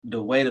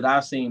the way that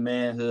I've seen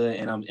manhood,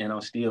 and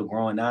I'm still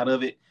growing out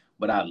of it,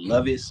 but I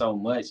love it so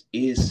much,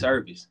 is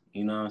service.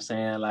 You know what I'm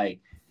saying?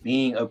 Like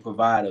being a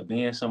provider,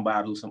 being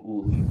somebody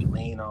who you can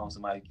lean on,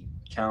 somebody you can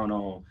count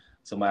on,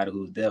 somebody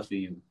who's there for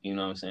you. You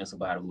know what I'm saying?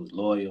 Somebody who's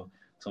loyal,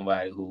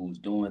 somebody who's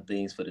doing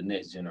things for the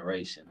next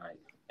generation. Like,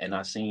 and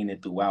I've seen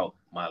it throughout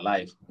my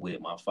life with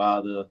my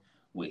father,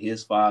 with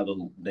his father.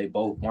 Who, they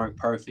both weren't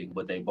perfect,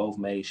 but they both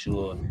made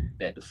sure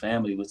that the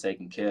family was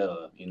taken care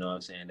of. You know what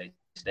I'm saying? They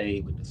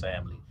stayed with the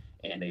family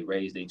and they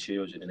raised their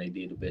children and they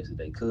did the best that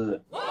they could.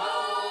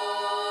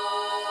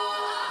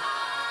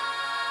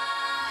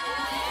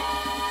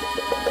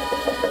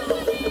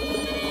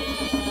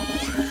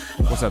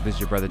 What's up? This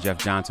is your brother Jeff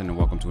Johnson, and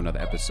welcome to another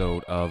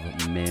episode of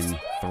Men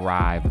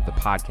Thrive, the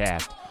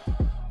podcast.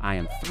 I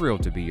am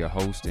thrilled to be your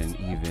host, and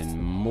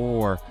even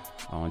more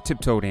on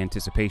tiptoed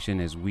anticipation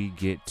as we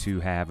get to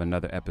have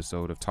another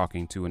episode of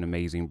talking to an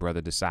amazing brother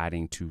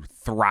deciding to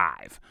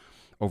thrive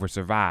over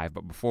survive.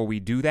 But before we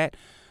do that,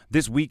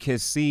 this week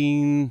has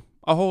seen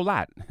a whole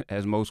lot,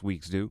 as most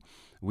weeks do.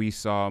 We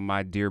saw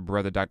my dear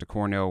brother, Dr.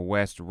 Cornel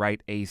West,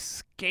 write a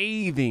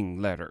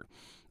scathing letter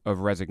of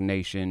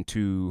resignation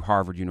to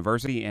Harvard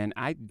University, and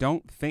I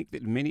don't think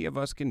that many of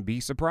us can be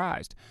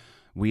surprised.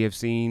 We have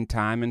seen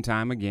time and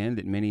time again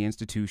that many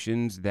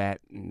institutions that,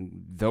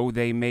 though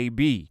they may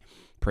be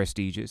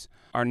prestigious,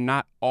 are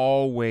not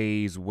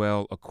always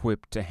well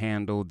equipped to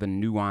handle the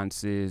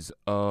nuances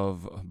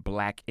of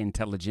Black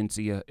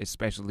intelligentsia,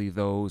 especially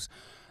those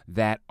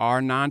that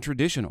are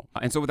non-traditional.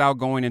 And so without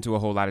going into a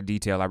whole lot of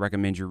detail, I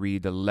recommend you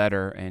read the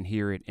letter and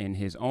hear it in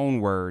his own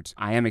words.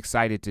 I am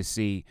excited to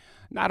see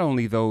not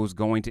only those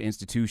going to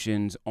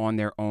institutions on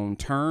their own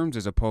terms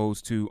as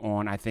opposed to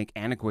on, I think,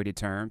 antiquated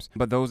terms,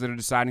 but those that are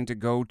deciding to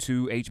go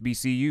to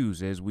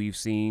HBCUs, as we've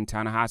seen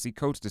Ta-Nehisi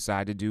Coates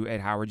decide to do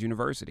at Howard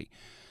University.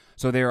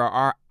 So there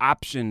are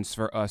options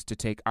for us to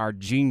take our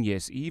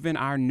genius, even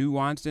our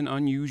nuanced and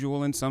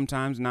unusual and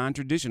sometimes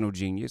non-traditional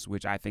genius,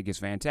 which I think is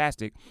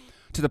fantastic,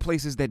 to the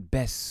places that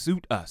best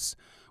suit us,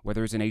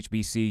 whether it's an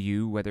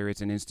HBCU, whether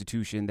it's an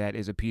institution that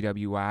is a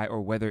PWI,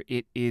 or whether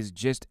it is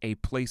just a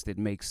place that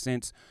makes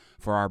sense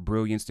for our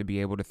brilliance to be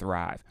able to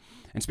thrive.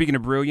 And speaking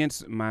of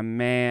brilliance, my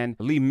man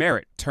Lee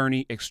Merritt,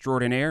 attorney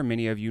extraordinaire,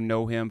 many of you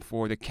know him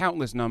for the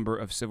countless number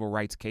of civil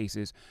rights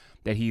cases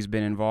that he's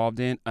been involved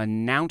in,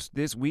 announced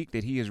this week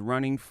that he is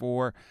running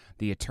for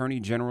the Attorney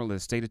General of the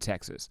state of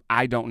Texas.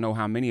 I don't know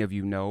how many of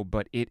you know,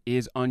 but it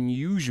is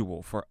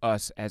unusual for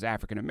us as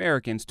African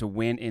Americans to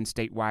win in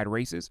statewide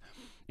races.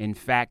 In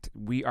fact,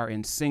 we are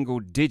in single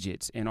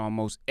digits in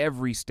almost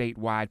every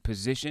statewide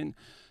position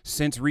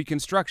since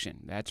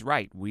Reconstruction. That's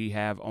right. We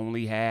have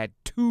only had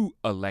 2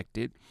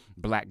 elected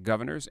Black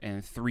governors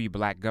and 3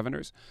 Black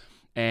governors.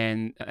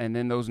 And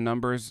then those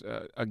numbers,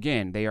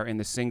 again, they are in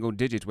the single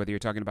digits, whether you're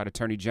talking about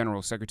Attorney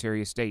General,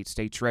 Secretary of State,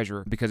 State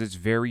Treasurer, because it's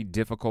very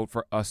difficult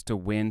for us to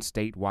win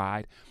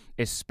statewide,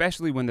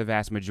 especially when the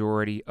vast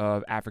majority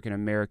of African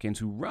Americans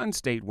who run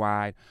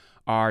statewide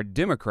are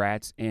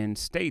Democrats in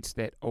states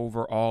that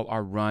overall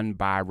are run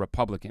by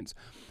Republicans.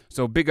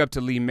 So big up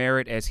to Lee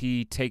Merritt as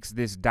he takes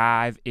this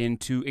dive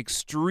into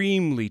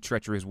extremely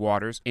treacherous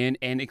waters in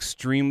an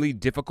extremely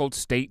difficult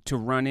state to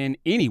run in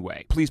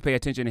anyway. Please pay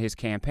attention to his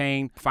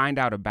campaign, find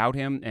out about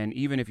him, and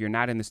even if you're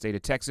not in the state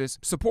of Texas,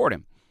 support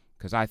him,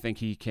 because I think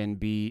he can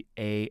be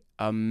an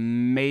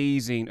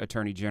amazing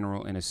attorney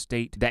general in a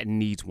state that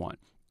needs one.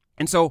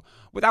 And so,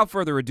 without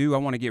further ado, I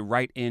want to get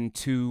right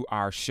into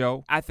our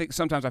show. I think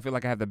sometimes I feel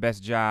like I have the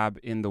best job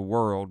in the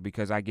world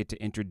because I get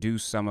to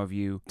introduce some of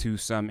you to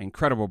some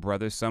incredible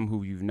brothers, some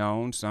who you've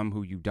known, some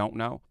who you don't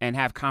know, and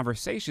have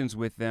conversations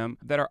with them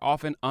that are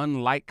often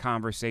unlike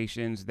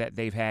conversations that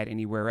they've had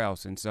anywhere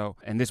else. And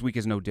this week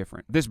is no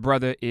different. This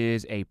brother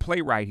is a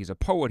playwright, he's a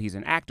poet, he's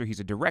an actor,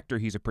 he's a director,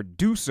 he's a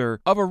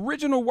producer of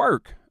original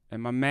work.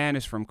 And my man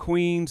is from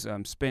Queens,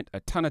 spent a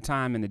ton of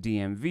time in the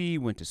DMV,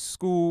 went to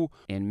school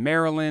in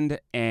Maryland,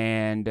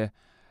 and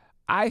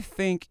I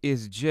think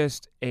is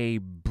just a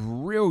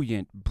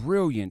brilliant,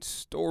 brilliant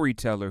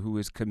storyteller who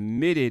is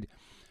committed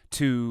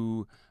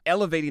to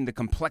elevating the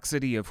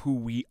complexity of who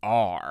we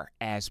are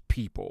as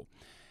people.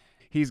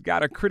 He's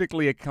got a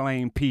critically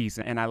acclaimed piece,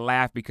 and I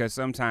laugh because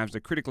sometimes the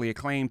critically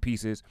acclaimed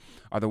pieces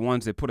are the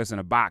ones that put us in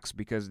a box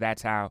because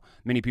that's how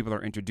many people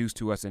are introduced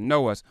to us and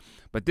know us.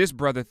 But this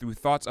brother, through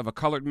Thoughts of a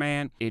Colored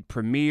Man, it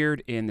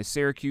premiered in the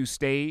Syracuse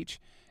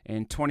stage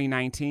in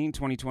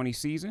 2019-2020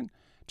 season,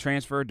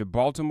 transferred to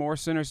Baltimore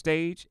Center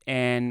Stage,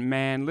 and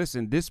man,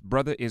 listen, this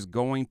brother is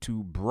going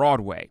to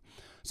Broadway.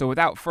 So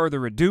without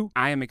further ado,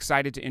 I am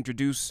excited to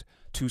introduce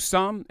to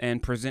some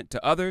and present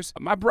to others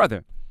my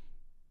brother,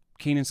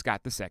 Keenan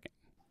Scott II.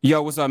 Yo,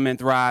 what's up, Men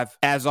Thrive?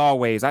 As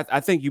always,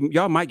 I think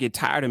y'all might get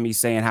tired of me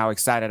saying how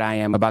excited I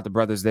am about the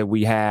brothers that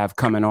we have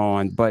coming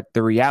on. But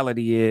the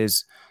reality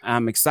is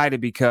I'm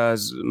excited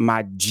because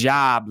my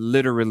job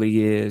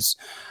literally is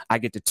I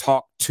get to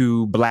talk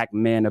to Black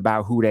men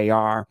about who they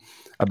are,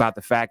 about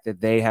the fact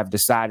that they have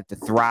decided to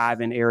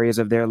thrive in areas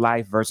of their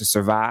life versus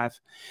survive.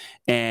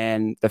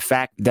 And the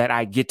fact that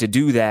I get to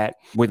do that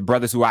with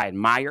brothers who I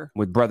admire,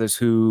 with brothers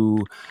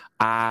who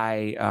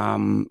I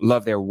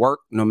love their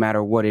work, no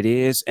matter what it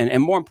is.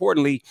 And more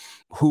importantly,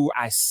 who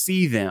I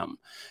see them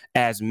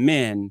as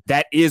men,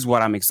 that is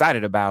what I'm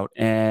excited about.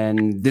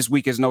 And this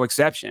week is no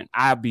exception.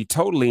 I'll be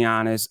totally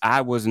honest. I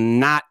was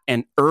not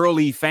an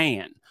early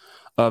fan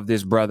of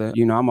this brother.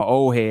 You know, I'm an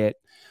old head.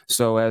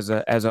 So as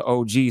a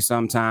OG,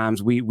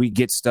 sometimes we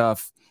get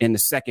stuff in the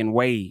second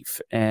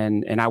wave.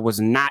 And I was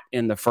not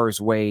in the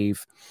first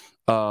wave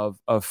of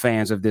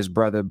fans of this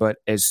brother. But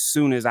as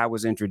soon as I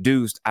was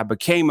introduced, I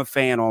became a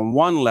fan on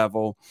one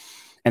level.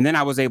 And then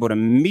I was able to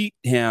meet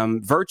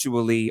him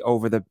virtually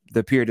over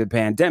the period of the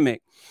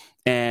pandemic.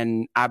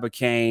 And I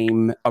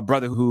became a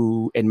brother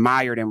who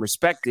admired and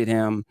respected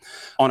him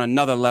on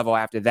another level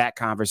after that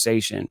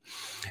conversation.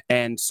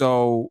 And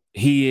so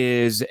he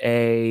is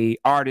an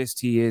artist.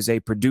 He is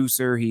a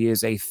producer. He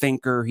is a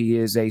thinker. He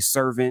is a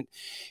servant.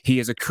 He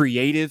is a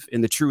creative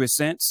in the truest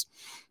sense.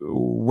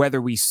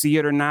 Whether we see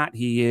it or not,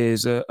 he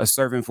is a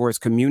servant for his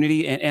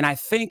community. And I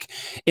think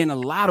in a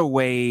lot of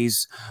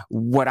ways,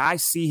 what I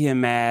see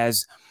him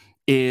as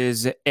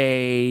is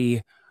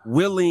a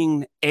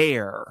willing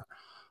heir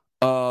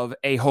of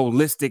a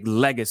holistic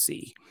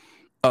legacy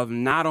of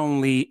not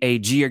only a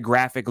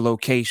geographic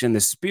location,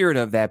 the spirit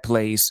of that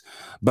place,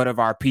 but of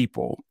our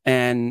people.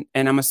 And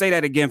I'm going to say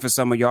that again for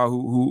some of y'all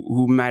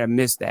who might have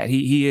missed that.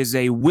 He is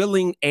a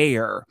willing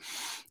heir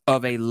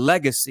of a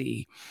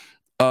legacy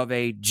of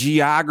a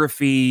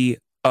geography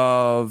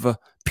of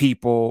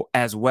people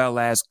as well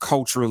as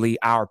culturally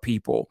our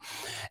people.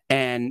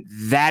 And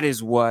that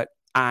is what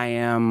I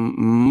am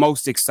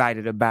most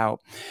excited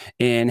about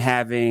in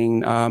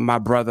having my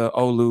brother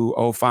Olu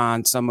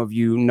Ofan. Some of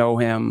you know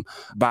him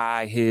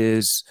by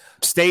his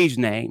stage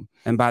name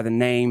and by the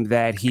name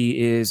that he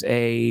is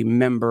a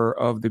member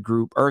of the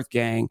group Earth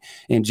Gang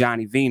in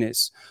Johnny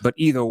Venus. But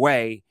either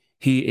way,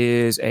 he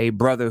is a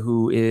brother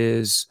who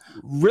is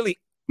really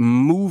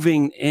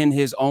moving in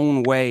his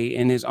own way,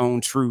 in his own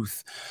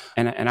truth.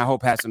 And I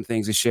hope has some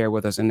things to share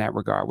with us in that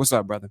regard. What's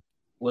up, brother?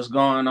 What's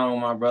going on,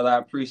 my brother? I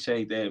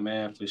appreciate that,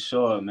 man, for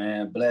sure,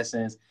 man.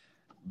 Blessings,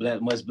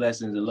 much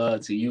blessings and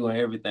love to you and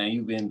everything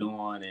you've been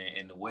doing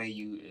and the way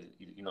you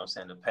know what I'm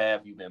saying, the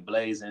path you've been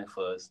blazing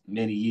for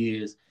many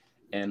years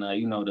and,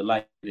 you know, the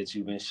light that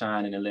you've been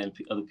shining and letting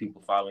other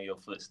people follow in your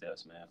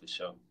footsteps, man, for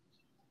sure.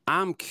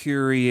 I'm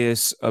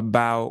curious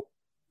about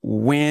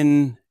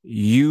when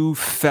you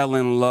fell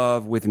in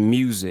love with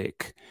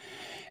music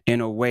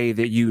in a way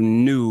that you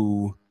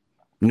knew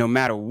no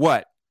matter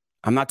what.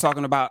 I'm not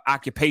talking about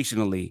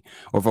occupationally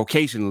or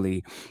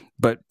vocationally,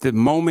 but the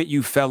moment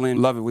you fell in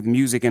love with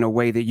music in a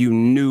way that you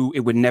knew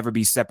it would never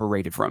be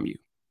separated from you.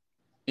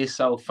 It's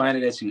so funny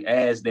that you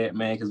asked that,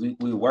 man, because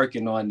we're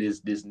working on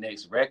this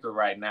next record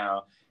right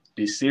now,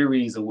 this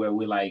series of where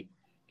we're like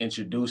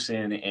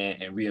introducing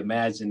and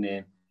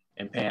reimagining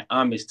and paying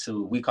homage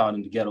to, we call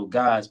them the ghetto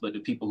gods, but the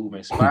people who've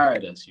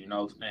inspired us, you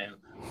know, and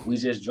we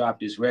just dropped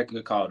this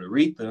record called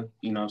Aretha,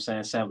 you know what I'm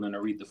saying, sampling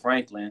Aretha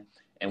Franklin.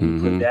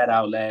 And we put that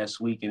out last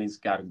week and it's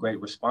got a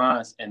great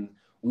response. And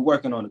we're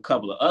working on a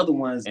couple of other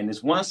ones. And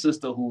this one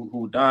sister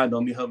who dawned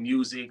on me, her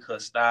music, her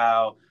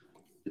style,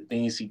 the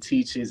things she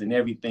teaches and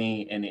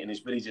everything. And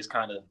it's really just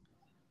kind of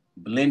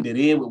blended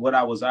in with what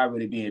I was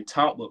already being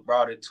taught, but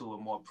brought it to a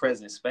more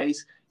present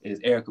space, is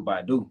Erykah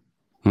Badu.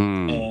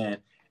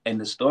 And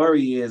the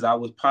story is I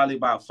was probably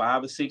about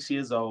 5 or 6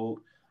 years old.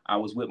 I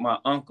was with my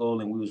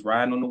uncle and we was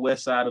riding on the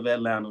west side of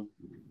Atlanta.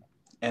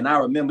 And I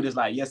remember this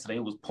like yesterday.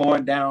 It was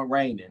pouring down,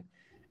 raining.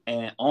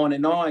 And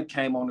On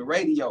came on the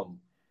radio.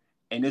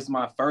 And it's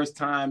my first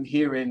time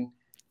hearing,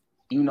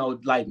 you know,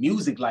 like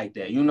music like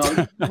that. You know,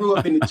 you grew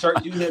up in the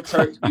church, you hear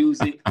church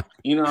music,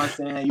 you know what I'm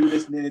saying? You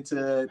listening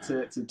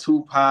to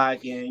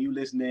Tupac and you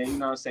listening, you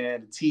know what I'm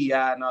saying, to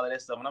T.I. and all of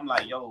that stuff. And I'm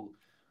like, yo,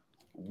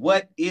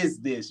 what is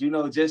this? You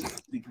know,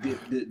 just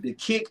the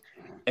kick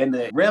and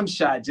the rim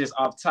shot just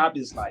off top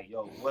is like,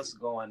 yo, what's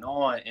going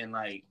on? And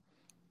like,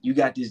 you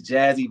got this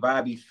jazzy,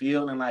 vibey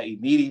feeling like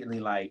immediately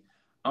like,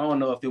 I don't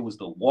know if it was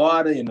the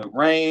water and the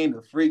rain,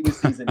 the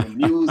frequencies and the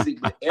music,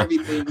 but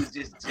everything was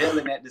just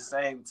gelling at the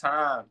same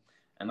time.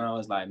 And I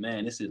was like,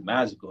 man, this is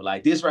magical.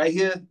 Like this right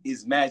here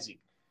is magic.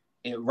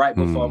 And right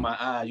before my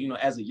eyes, you know,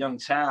 as a young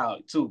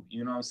child too,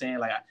 you know what I'm saying?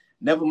 Like,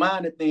 never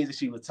mind the things that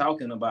she was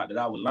talking about that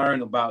I would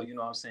learn about, you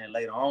know what I'm saying,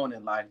 later on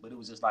in life. But it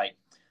was just like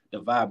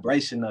the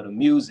vibration of the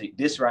music.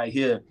 This right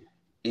here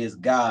is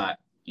God,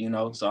 you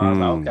know? So I was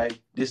like,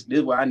 okay, this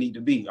is where I need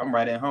to be. I'm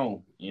right at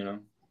home, you know?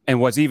 And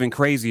what's even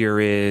crazier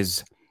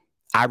is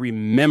I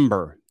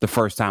remember the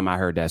first time I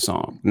heard that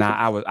song. Now,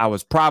 I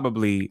was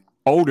probably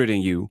older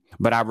than you,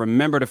 but I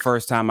remember the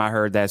first time I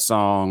heard that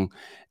song.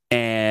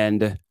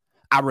 And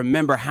I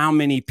remember how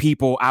many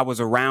people I was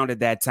around at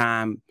that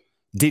time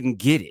didn't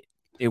get it.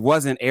 It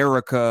wasn't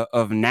Erykah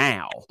of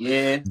now.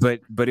 Yeah.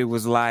 But it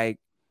was like,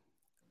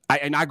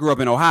 I grew up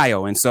in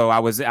Ohio, and so I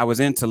was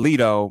in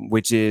Toledo,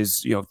 which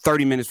is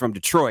 30 minutes from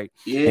Detroit.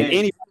 Yeah. And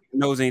anybody who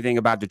knows anything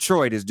about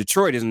Detroit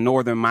is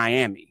northern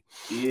Miami.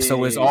 Yeah.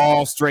 So it's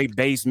all straight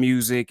bass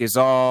music, it's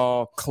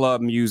all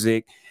club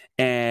music,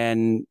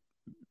 and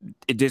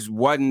it just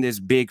wasn't this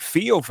big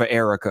feel for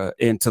Erica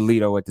in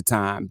Toledo at the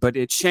time. But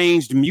it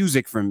changed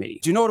music for me.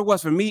 Do you know what it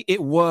was for me?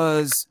 It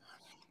was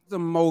the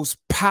most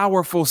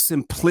powerful,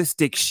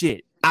 simplistic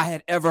shit I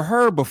had ever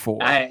heard before.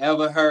 I had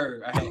ever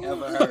heard.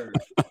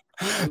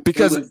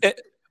 Because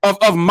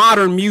of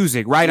modern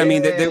music, right? Yeah. I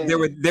mean,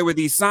 there were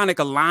these sonic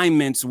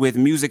alignments with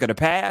music of the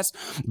past,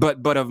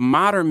 but of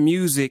modern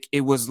music,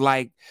 it was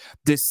like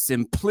this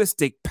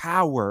simplistic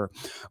power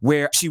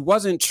where she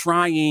wasn't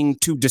trying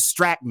to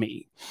distract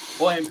me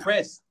or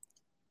impress.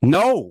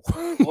 No.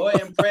 Or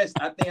impress.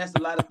 I think that's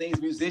a lot of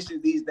things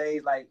musicians these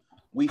days, like,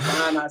 we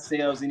find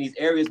ourselves in these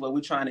areas where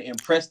we're trying to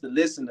impress the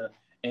listener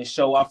and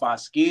show off our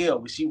skill,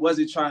 but she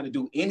wasn't trying to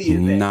do any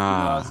of that. Nah. You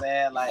know what I'm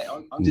saying? Like,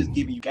 I'm just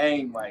giving you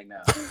game right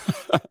now.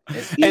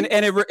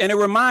 and it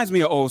reminds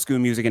me of old school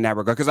music in that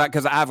regard,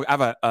 because I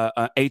have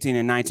a 18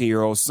 and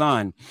 19-year-old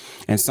son,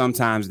 and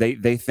sometimes they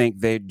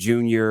think they're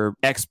junior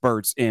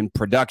experts in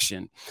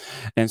production,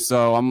 and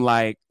so I'm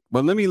like,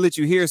 well, let me let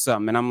you hear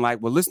something. And I'm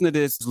like, well, listen to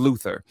this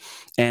Luther,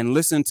 and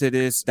listen to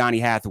this Donny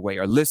Hathaway,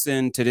 or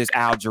listen to this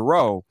Al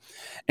Jarreau.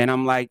 And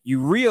I'm like, you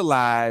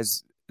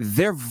realize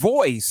their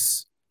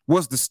voice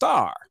was the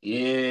star.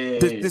 Yeah.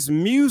 This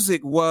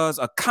music was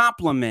a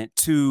compliment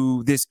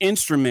to this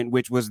instrument,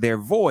 which was their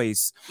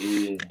voice.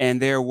 Yeah. And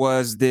there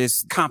was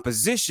this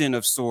composition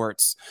of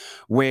sorts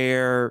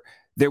where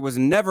there was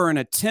never an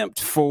attempt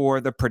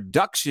for the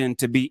production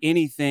to be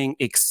anything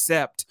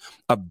except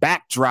a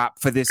backdrop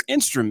for this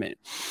instrument.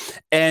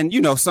 And,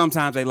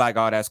 sometimes they like,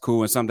 oh, that's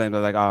cool. And sometimes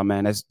they're like, oh,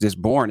 man, that's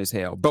just boring as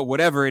hell. But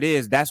whatever it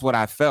is, that's what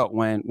I felt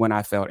when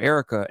I felt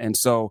Erica. And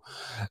so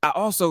I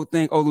also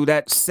think, Olu,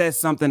 that says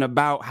something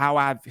about how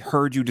I've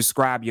heard you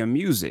describe your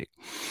music.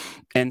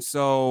 And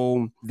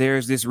so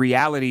there's this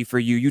reality for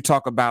you. You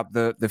talk about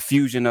the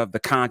fusion of the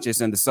conscious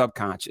and the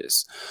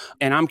subconscious.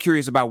 And I'm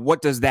curious about,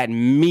 what does that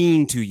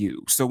mean to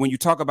you? So when you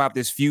talk about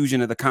this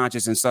fusion of the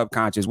conscious and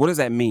subconscious, what does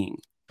that mean?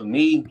 For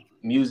me,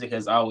 music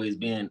has always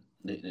been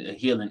the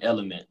healing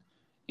element.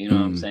 You know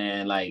what I'm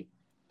saying? Like,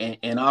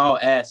 in all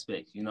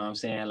aspects, you know what I'm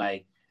saying?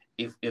 Like,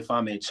 if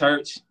I'm in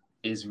church,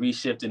 it's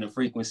reshifting the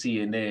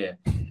frequency in there.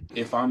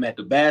 If I'm at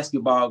the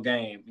basketball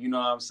game, you know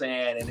what I'm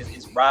saying? And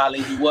it's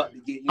riling you up to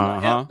get,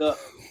 amped up.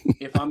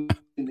 If I'm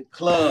in the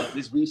club,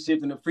 it's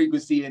reshifting the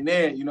frequency in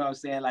there. You know what I'm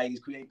saying? Like, it's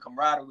creating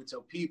camaraderie with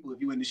your people.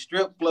 If you're in the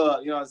strip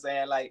club, you know what I'm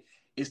saying? Like,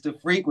 it's the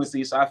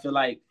frequency. So I feel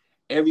like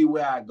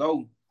everywhere I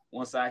go,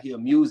 once I hear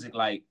music,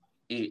 like,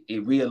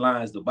 it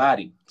realigns the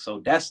body. So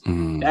that's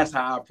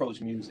how I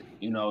approach music.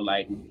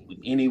 Like, with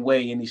any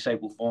way, any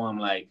shape or form,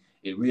 like,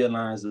 it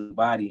realigns the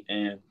body.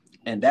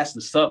 And that's the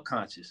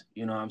subconscious,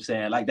 you know what I'm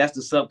saying? Like, that's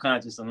the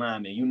subconscious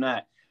alignment.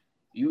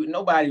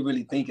 Nobody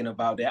really thinking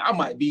about that. There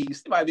might be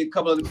a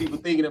couple other people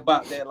thinking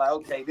about that. Like,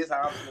 okay, this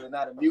how I'm feeling,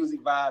 not a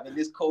music vibe, and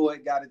this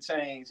chord got to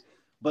change.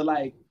 But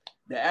like,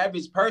 the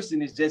average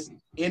person is just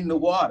in the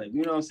water.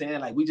 You know what I'm saying?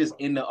 Like, we just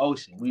in the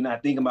ocean. We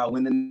not thinking about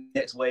when the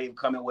next wave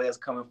coming, where it's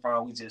coming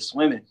from. We just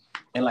swimming.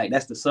 And like,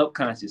 that's the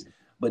subconscious.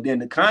 But then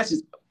the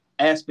conscious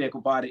aspect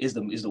about it is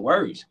the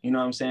words. You know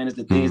what I'm saying? It's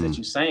the things that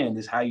you're saying.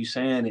 It's how you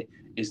saying it.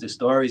 It's the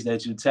stories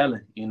that you're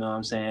telling, you know what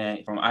I'm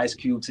saying? From Ice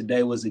Cube,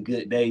 today was a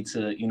good day,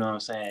 to, you know what I'm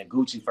saying,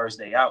 Gucci, first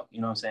day out,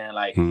 you know what I'm saying?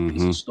 Like,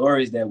 it's the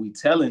stories that we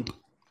telling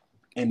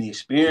and the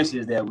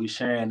experiences that we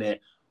sharing that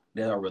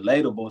are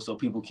relatable, so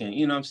people can,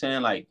 you know what I'm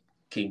saying, like,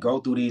 can go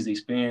through these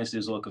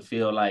experiences, or can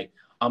feel like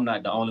I'm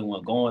not the only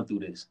one going through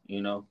this,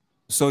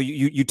 So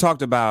you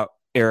talked about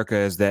Erica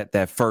as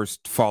that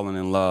first falling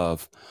in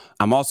love.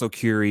 I'm also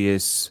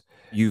curious,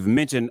 you've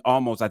mentioned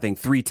almost, I think,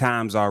 3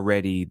 times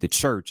already, the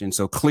church. And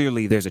so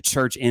clearly there's a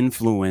church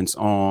influence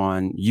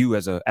on you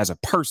as a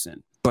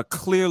person. But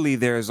clearly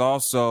there's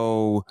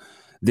also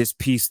this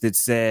piece that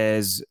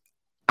says,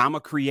 I'm a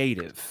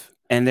creative.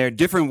 And there are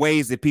different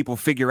ways that people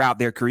figure out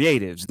they're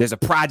creatives. There's a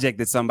project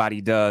that somebody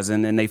does,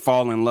 and then they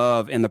fall in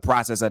love in the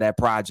process of that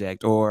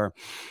project, or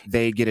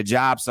they get a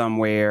job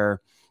somewhere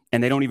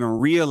and they don't even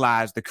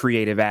realize the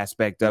creative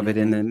aspect of it,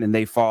 and then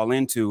they fall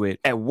into it.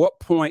 At what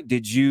point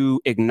did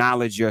you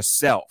acknowledge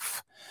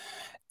yourself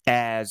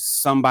as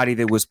somebody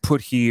that was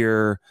put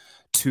here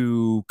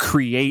to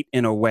create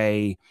in a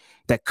way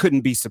that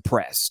couldn't be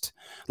suppressed?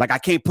 Like, I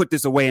can't put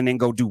this away and then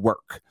go do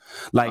work.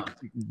 Like,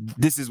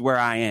 this is where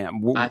I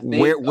am.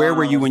 Where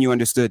were you when you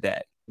understood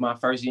that? My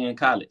first year in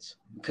college.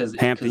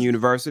 Hampton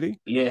University?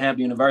 Yeah,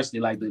 Hampton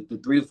University. Like,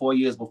 the 3 to 4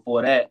 years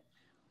before that,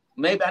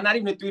 maybe not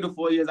even the 3 to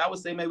 4 years, I would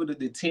say maybe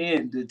the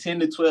 10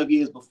 to 12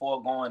 years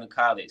before going to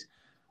college,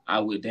 I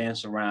would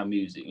dance around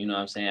music. You know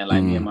what I'm saying?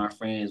 Like, me and my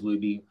friends would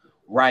be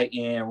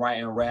writing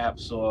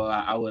raps, or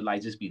I would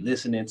like just be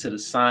listening to the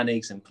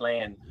Sonics and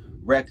playing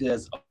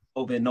records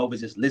over and over,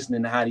 just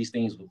listening to how these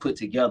things were put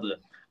together.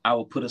 I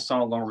would put a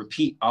song on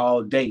repeat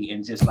all day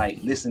and just like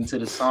listen to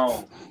the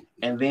song.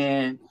 And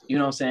then, you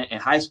know what I'm saying? In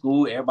high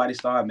school, everybody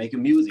started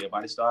making music.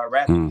 Everybody started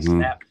rapping.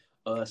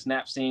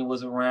 Snap scene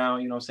was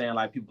around, you know what I'm saying?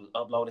 Like people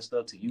uploading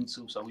stuff to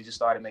YouTube. So we just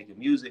started making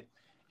music.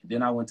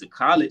 Then I went to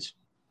college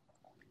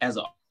as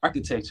an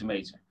architecture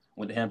major.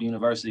 Went to Hampton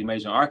University,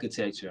 major in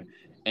architecture.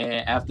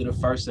 And after the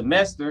first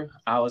semester,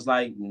 I was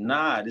like,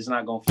 nah, this is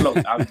not gonna float.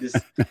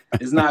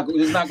 It's not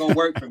gonna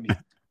work for me.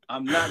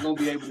 I'm not gonna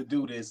be able to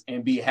do this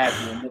and be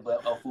happy and live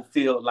a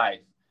fulfilled life.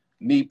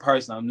 Me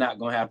personally, I'm not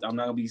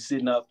gonna be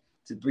sitting up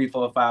to 3,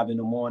 4, 5 in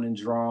the morning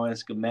drawing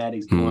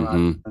schematics, doing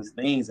all these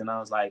things. And I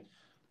was like,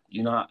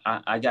 you know,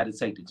 I got to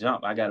take the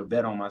jump. I got to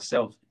bet on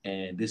myself.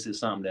 And this is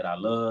something that I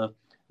love.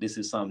 This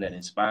is something that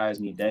inspires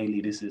me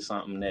daily. This is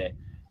something that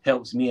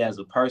helps me as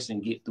a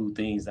person get through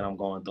things that I'm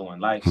going through in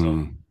life.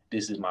 So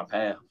this is my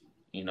path,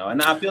 you know,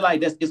 and I feel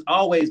like it's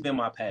always been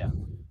my path.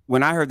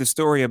 When I heard the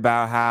story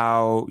about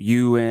how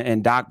you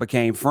and Doc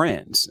became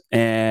friends,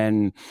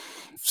 and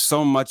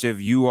so much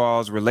of you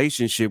all's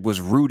relationship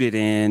was rooted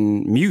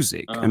in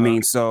music. I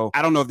mean, so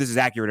I don't know if this is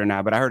accurate or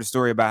not, but I heard a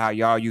story about how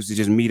y'all used to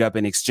just meet up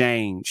and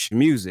exchange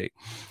music.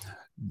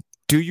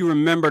 Do you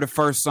remember the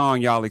first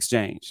song y'all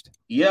exchanged?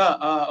 Yeah,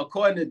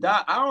 according to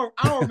Doc, I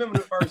don't remember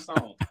the first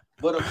song,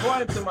 but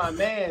according to my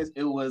mans,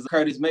 it was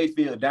Curtis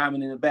Mayfield,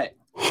 Diamond in the Back.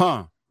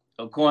 Huh.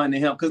 According to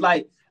him, because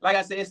like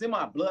I said, it's in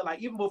my blood.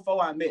 Like even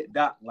before I met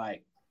Doc,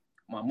 like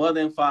my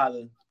mother and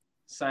father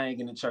sang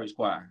in the church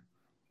choir.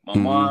 My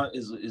mom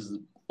is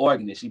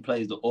organist. She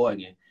plays the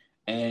organ.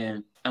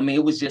 And I mean,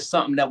 it was just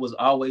something that was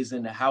always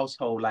in the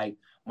household. Like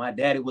my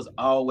daddy was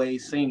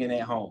always singing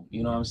at home.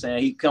 You know what I'm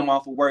saying? He'd come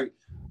off of work,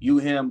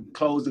 him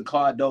close the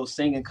car door,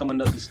 singing, coming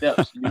up the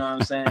steps. You know what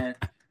I'm saying?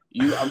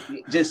 I'm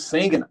just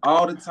singing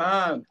all the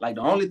time. Like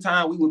the only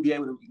time we would be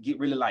able to get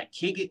really like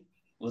kick it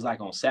was like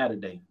on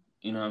Saturday.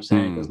 You know what I'm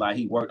saying? Because like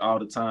he worked all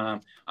the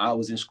time. I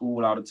was in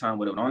school all the time.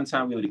 Whatever. The only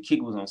time we were able to kick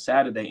it was on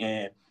Saturday.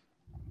 And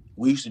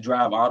we used to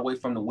drive all the way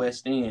from the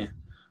West End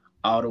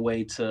all the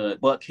way to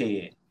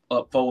Buckhead,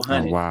 up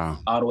 400. Oh, wow.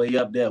 All the way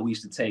up there. We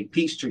used to take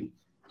Peachtree.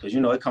 Because, you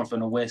know, it come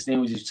from the West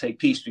End. We just take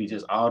Peachtree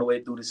just all the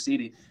way through the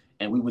city.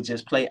 And we would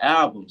just play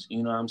albums.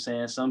 You know what I'm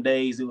saying? Some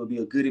days it would be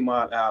a Goody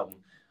Mob album.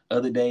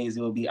 Other days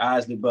it would be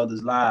Isley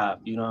Brothers Live.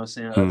 You know what I'm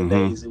saying? Other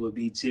days it would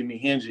be Jimi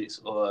Hendrix,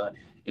 or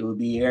it would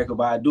be Erykah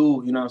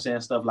Badu, you know what I'm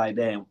saying? Stuff like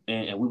that.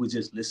 And we would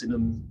just listen to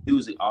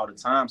music all the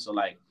time. So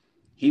like,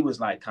 he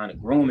was like kind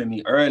of grooming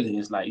me early.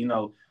 It's like, you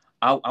know,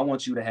 I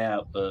want you to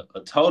have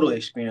a total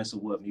experience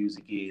of what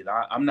music is.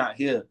 I'm not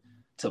here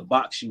to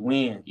box you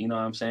in, you know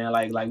what I'm saying?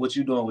 Like what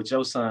you doing with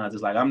your sons.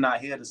 It's like, I'm not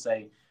here to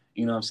say,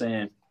 you know what I'm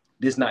saying,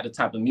 this is not the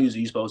type of music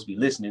you're supposed to be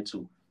listening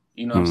to.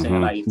 You know what I'm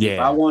saying? Like if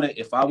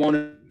I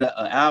wanted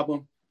an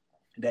album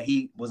that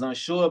he was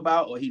unsure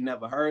about or he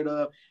never heard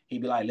of,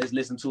 he'd be like, let's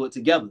listen to it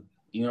together.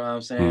 You know what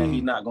I'm saying?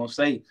 He's not going to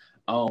say,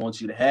 I don't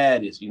want you to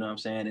have this, you know what I'm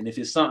saying? And if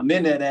it's something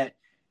in there that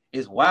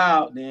is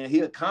wild, then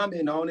he'll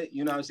comment on it,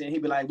 you know what I'm saying?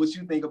 He'll be like, what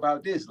you think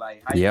about this?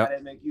 Like, how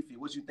that make you feel?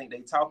 What you think they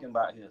talking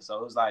about here? So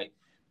it was like,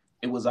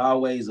 it was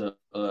always a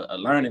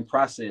learning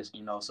process,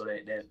 you know, so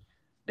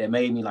that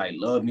made me like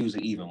love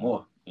music even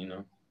more, you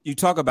know? You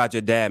talk about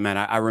your dad, man.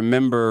 I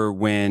remember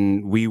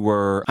when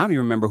I don't even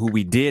remember who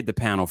we did the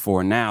panel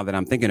for now that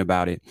I'm thinking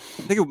about it.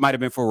 I think it might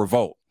have been for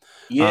Revolt.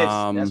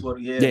 Yes, that's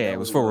what, it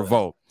was for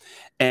Revolt.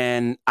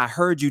 And I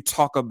heard you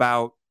talk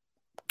about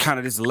kind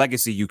of this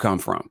legacy you come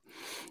from.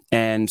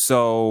 And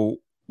so,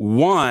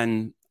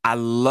 one, I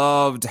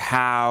loved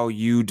how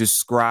you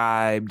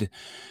described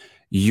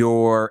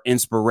your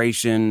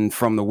inspiration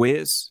from The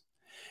Wiz.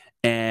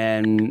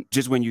 And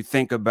just when you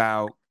think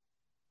about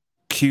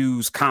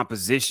Q's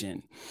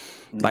composition,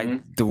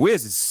 like The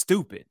Wiz is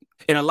stupid.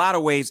 In a lot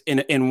of ways,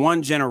 in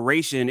one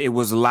generation, it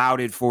was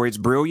lauded for its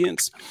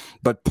brilliance.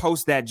 But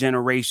post that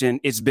generation,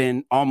 it's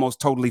been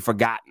almost totally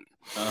forgotten.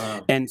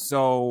 And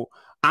so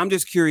I'm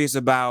just curious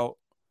about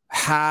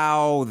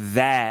how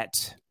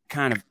that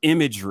kind of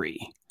imagery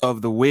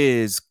of The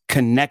Wiz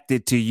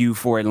connected to you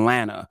for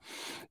Atlanta.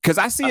 Because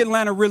I see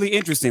Atlanta really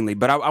interestingly,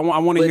 but I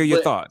want to hear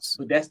your thoughts.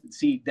 But that's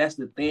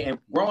the thing. And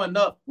growing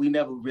up, we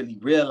never really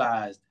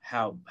realized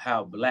how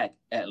black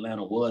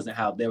Atlanta was and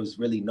how there was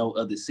really no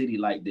other city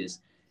like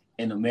this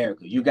in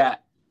America. You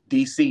got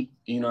DC,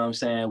 you know what I'm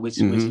saying, which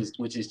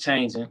is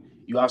changing.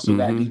 You also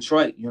got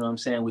Detroit, you know what I'm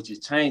saying, which is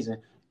changing.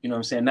 You know what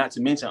I'm saying? Not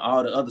to mention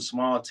all the other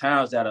small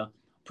towns that are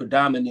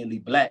predominantly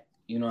black,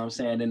 you know what I'm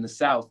saying, in the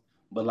South.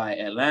 But like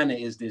Atlanta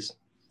is this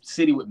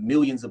city with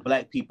millions of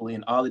black people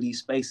in all of these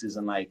spaces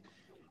and like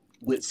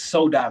with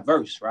so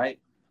diverse, right?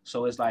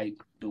 So it's like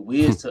The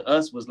Wiz to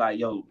us was like,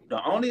 yo,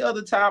 the only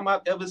other time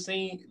I've ever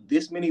seen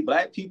this many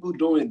black people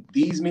doing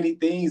these many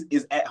things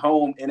is at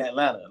home in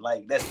Atlanta.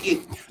 Like that's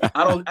it.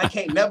 I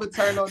can't never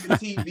turn on the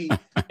TV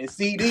and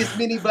see this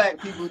many black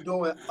people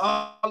doing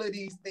all of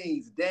these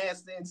things,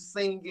 dancing,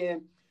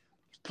 singing,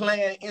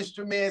 playing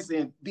instruments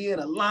and being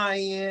a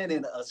lion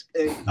and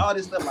all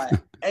this stuff. Like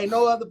ain't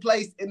no other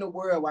place in the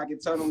world where I can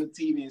turn on the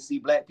TV and see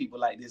black people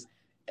like this.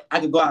 I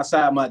could go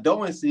outside my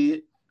door and see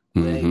it,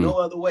 but ain't no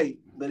other way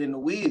but in The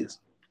Wiz.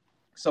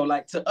 So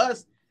like to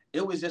us,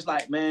 it was just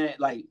like, man,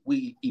 like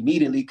we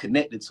immediately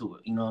connected to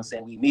it. You know what I'm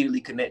saying? We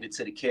immediately connected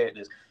to the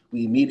characters.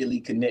 We immediately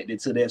connected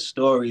to their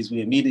stories.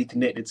 We immediately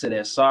connected to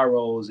their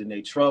sorrows and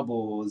their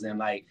troubles, and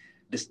like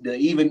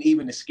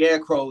even the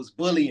scarecrows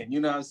bullying. You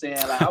know what I'm saying?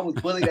 Like I was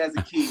bullied as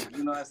a kid.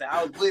 You know what I'm saying?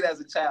 I was bullied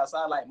as a child. So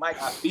I was like,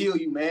 Mike, I feel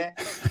you, man.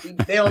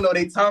 They don't know what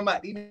they talking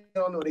about. They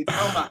don't know what they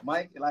talking about,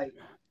 Mike. Like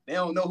they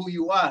don't know who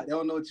you are. They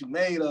don't know what you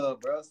made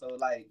of, bro. So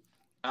like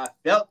I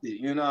felt it,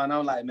 you know, and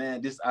I'm like,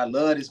 man, I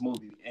love this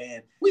movie.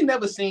 And we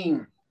never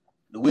seen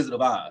The Wizard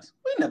of Oz.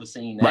 We never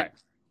seen that. Right.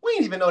 We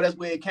didn't even know that's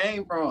where it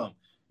came from.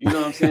 You know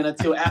what I'm saying?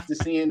 Until after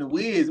seeing The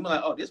Wiz, I'm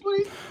like,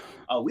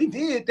 oh, we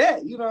did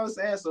that. You know what I'm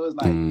saying? So it's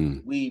like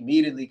we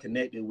immediately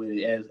connected with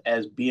it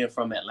as being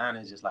from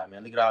Atlanta. It's just like,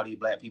 man, look at all these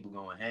black people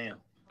going ham.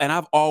 And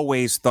I've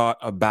always thought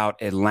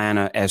about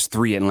Atlanta as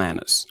three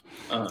Atlantas.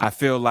 I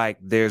feel like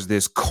there's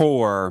this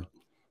core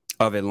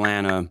of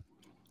Atlanta,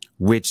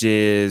 which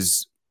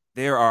is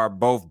there are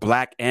both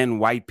black and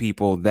white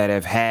people that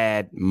have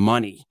had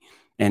money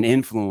and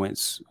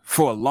influence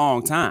for a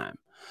long time.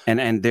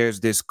 And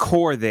there's this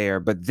core there,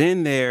 but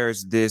then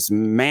there's this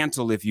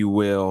mantle, if you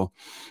will,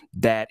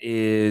 that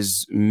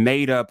is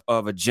made up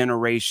of a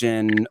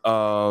generation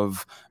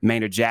of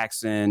Maynard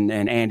Jackson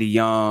and Andy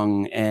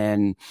Young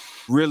and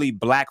really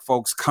black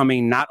folks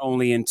coming not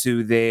only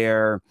into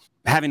their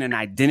having an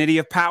identity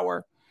of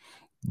power,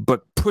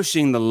 but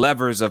pushing the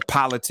levers of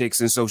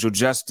politics and social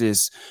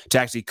justice to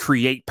actually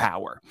create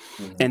power.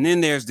 Mm-hmm. And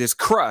then there's this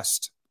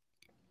crust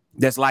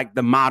that's like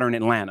the modern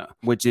Atlanta,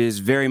 which is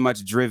very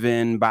much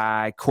driven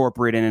by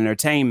corporate and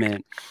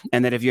entertainment.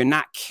 And that if you're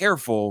not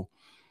careful,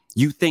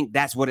 you think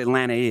that's what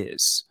Atlanta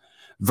is,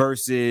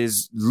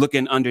 versus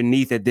looking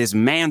underneath at this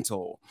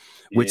mantle,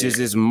 which is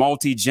this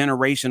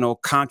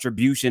multi-generational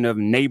contribution of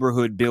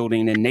neighborhood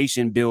building and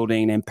nation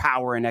building and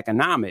power and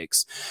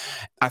economics.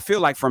 I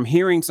feel like from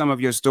hearing some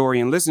of your story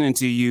and listening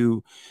to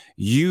you,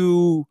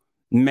 you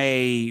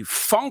may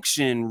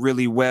function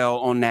really well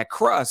on that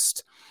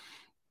crust,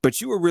 but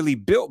you were really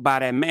built by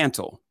that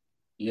mantle.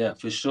 Yeah,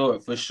 for sure.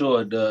 For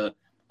sure.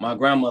 My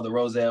grandmother,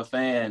 Roselle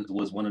Fan,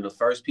 was one of the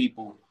first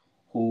people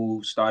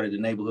who started the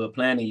neighborhood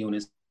planning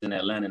units in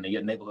Atlanta. And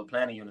the neighborhood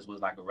planning units was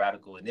like a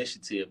radical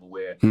initiative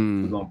where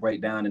we're going to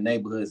break down the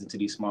neighborhoods into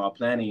these small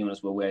planning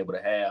units where we're able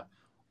to have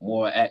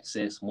more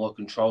access, more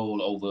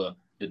control over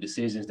the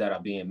decisions that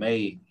are being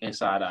made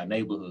inside our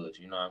neighborhoods.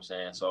 You know what I'm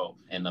saying? So,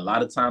 and a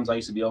lot of times I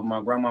used to be over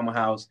my grandmama's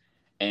house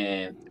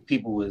and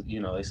people would, you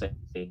know, they say,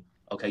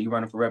 okay, you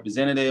running for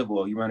representative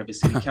or you running for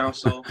city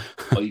council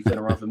or you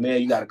finna run for mayor,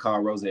 you got to call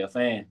Roselle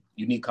Fan.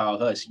 You need to call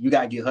her. You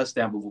got to get her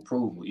stamp of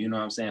approval. You know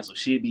what I'm saying? So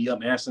she'd be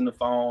up answering the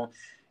phone,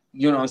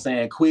 you know what I'm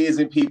saying,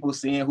 quizzing people,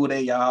 seeing who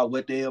they are,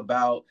 what they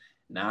about.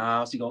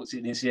 Nah,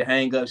 then she'll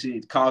hang up.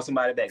 She'd call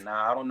somebody back.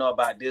 Nah, I don't know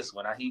about this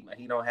one.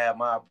 He don't have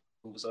my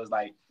approval. So it's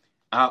like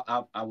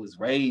I was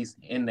raised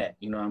in that.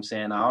 You know what I'm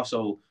saying? I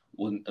also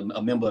was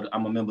a member.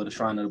 I'm a member of the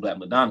Shrine of the Black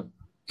Madonna.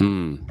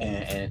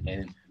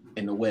 And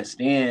in the West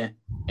End,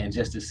 and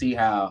just to see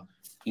how,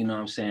 you know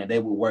what I'm saying, they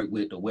would work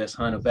with the West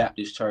Hunter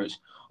Baptist Church,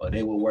 or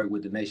they would work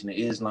with the Nation of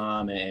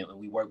Islam, and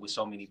we work with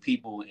so many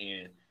people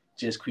in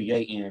just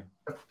creating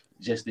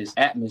just this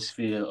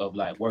atmosphere of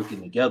like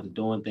working together,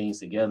 doing things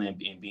together, and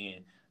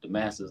being the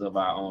masters of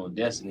our own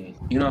destiny.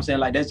 You know what I'm saying?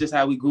 Like that's just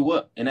how we grew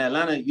up. In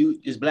Atlanta,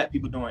 it's black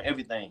people doing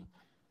everything.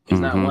 It's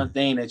not one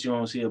thing that you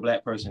don't see a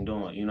black person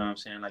doing. You know what I'm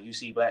saying? Like you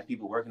see black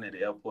people working at the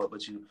airport,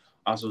 but you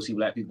also see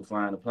black people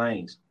flying the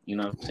planes. You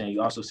know what I'm saying?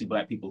 You also see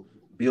black people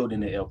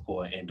building the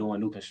airport and doing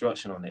new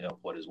construction on the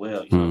airport as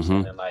well. You know what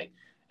I'm saying?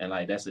 And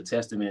like that's a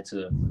testament to,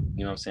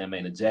 you know what I'm saying,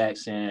 Maynard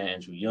Jackson,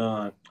 Andrew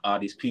Young, all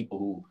these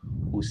people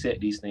who set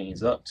these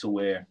things up to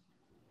where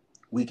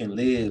we can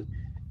live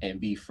and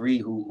be free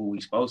who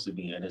we supposed to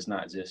be. And it's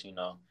not just, you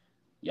know,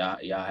 y'all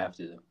have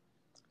to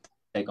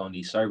take on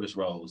these service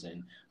roles,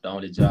 and the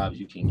only jobs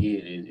you can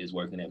get is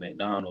working at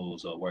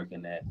McDonald's or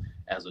working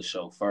as a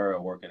chauffeur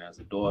or working as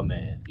a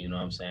doorman. You know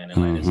what I'm saying?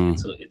 And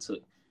like it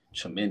took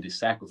tremendous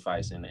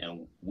sacrifice,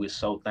 and we're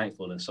so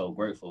thankful and so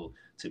grateful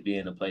to be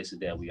in the places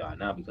that we are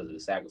now because of the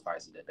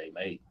sacrifices that they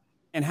made.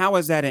 And how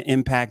has that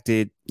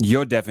impacted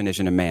your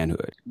definition of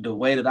manhood? The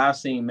way that I've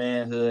seen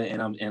manhood,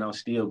 and I'm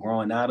still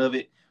growing out of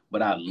it,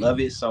 but I love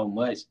it so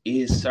much,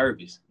 is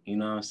service. You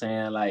know what I'm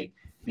saying? Like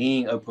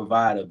being a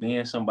provider,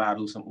 being somebody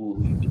who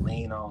you can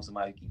lean on,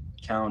 somebody you can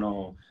count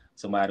on,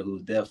 somebody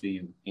who's there for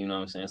you. You know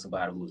what I'm saying?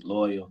 Somebody who's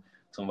loyal,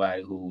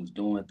 somebody who's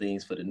doing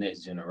things for the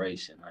next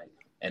generation. Like,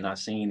 and I've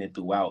seen it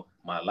throughout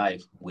my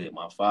life with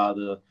my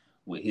father,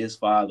 with his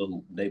father,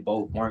 who they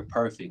both weren't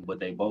perfect, but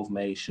they both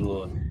made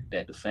sure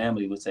that the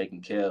family was taken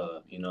care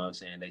of. You know what I'm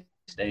saying? They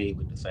stayed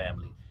with the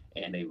family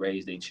and they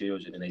raised their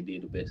children and they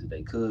did the best that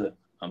they could.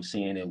 I'm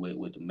seeing it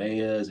with the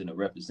mayors and the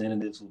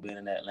representatives who've been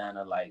in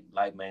Atlanta,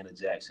 like Maynard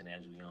Jackson,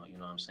 Andrew Young, you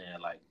know what I'm saying?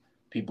 Like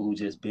people who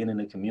just been in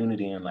the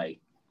community and like,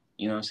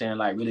 you know what I'm saying?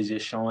 Like really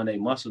just showing their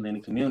muscle in the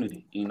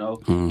community, you know?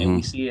 And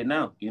we see it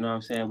now, you know what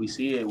I'm saying? We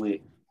see it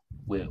with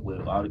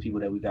with all the people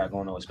that we got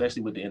going on,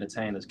 especially with the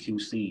entertainers,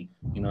 QC,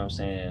 you know what I'm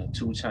saying,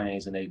 2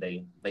 Chainz, and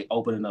they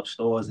opening up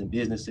stores and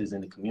businesses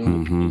in the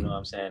community, you know what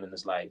I'm saying? And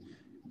it's like,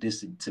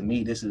 this, to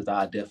me, this is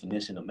our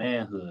definition of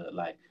manhood,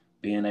 like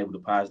being able to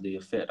positively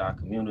affect our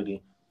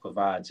community,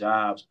 provide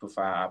jobs,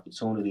 provide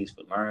opportunities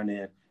for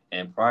learning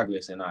and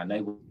progress in our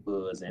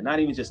neighborhoods, and not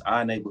even just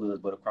our neighborhoods,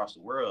 but across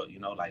the world. You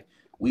know, like,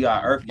 we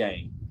are Earth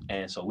Gang,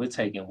 and so we're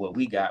taking what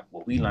we got,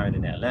 what we learned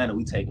in Atlanta,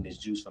 we taking this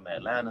juice from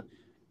Atlanta,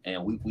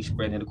 and we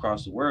spreading it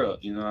across the world.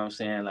 You know what I'm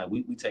saying? Like,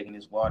 we taking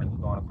this water, we're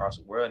going across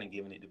the world and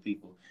giving it to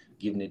people,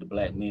 giving it to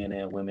Black men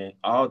and women,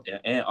 all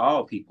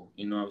people,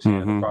 you know what I'm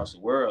saying, across the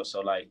world.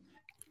 So, like,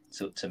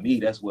 to me,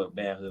 that's what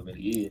manhood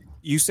really is.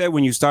 You said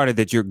when you started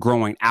that you're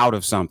growing out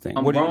of something.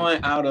 I'm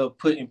growing out of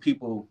putting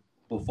people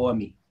before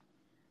me.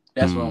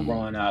 That's what I'm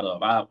growing out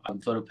of.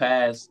 For the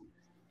past,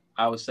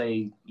 I would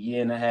say,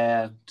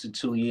 1.5 to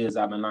 2 years,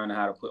 I've been learning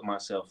how to put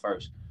myself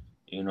first.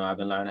 You know, I've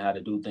been learning how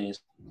to do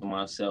things for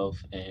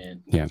myself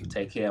and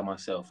take care of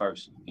myself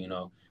first, you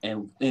know.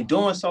 And in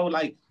doing so,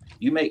 like,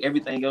 you make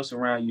everything else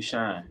around you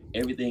shine.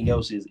 Everything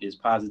else is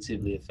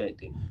positively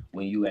affected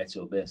when you at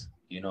your best,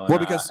 you know. Well,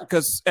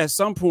 because at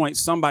some point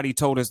somebody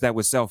told us that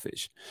was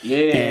selfish.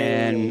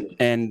 Yeah.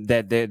 And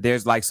that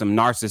there's like some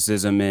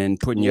narcissism in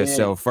putting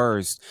yourself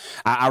first.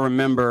 I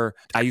remember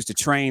I used to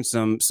train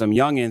some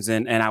youngins,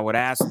 and I would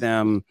ask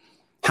them,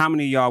 how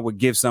many of y'all would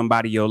give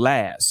somebody your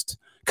last?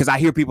 Because I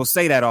hear people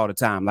say that all the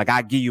time. Like,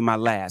 I give you my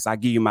last. I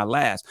give you my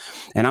last.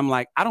 And I'm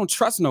like, I don't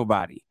trust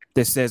nobody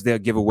that says they'll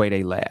give away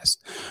their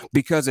last.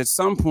 Because at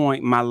some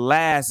point, my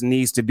last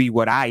needs to be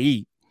what I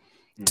eat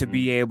to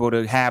be able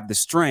to have the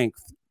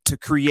strength to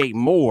create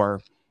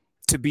more,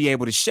 to be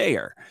able to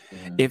share.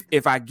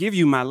 If I give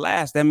you my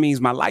last, that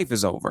means my life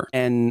is over.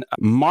 And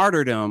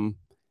martyrdom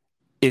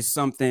is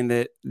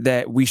something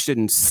that we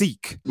shouldn't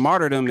seek.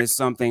 Martyrdom is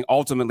something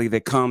ultimately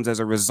that comes as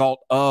a result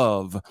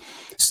of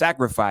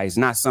sacrifice,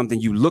 not something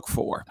you look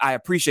for. I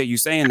appreciate you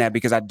saying that,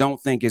 because I don't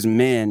think as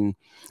men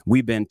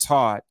we've been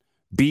taught,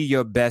 be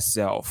your best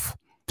self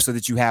so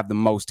that you have the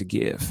most to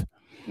give.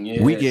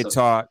 Yeah, we get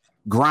taught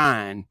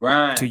grind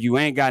till you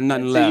ain't got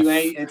nothing left.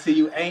 Until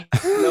you ain't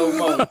no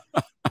more.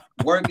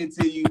 Work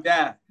until you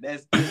die.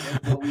 That's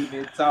what we've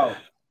been taught.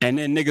 And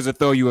then niggas will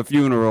throw you a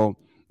funeral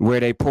where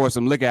they pour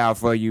some liquor out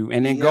for you,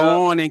 and then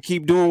go on and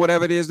keep doing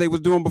whatever it is they was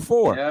doing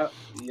before.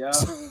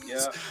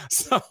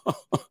 So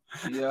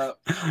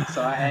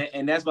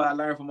and that's what I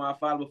learned from my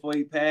father before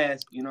he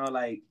passed. You know,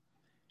 like,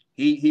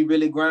 he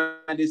really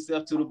grinded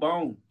himself to the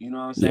bone. You know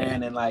what I'm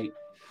saying?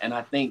 And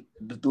I think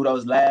through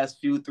those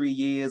last 3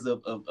 years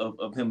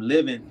of him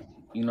living,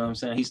 you know what I'm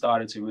saying, he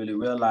started to really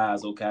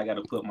realize, okay, I got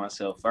to put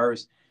myself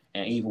first.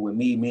 And even with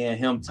me and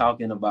him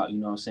talking about, you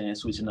know what I'm saying,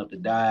 switching up the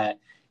diet,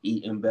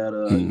 eating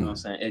better, you know what I'm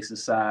saying,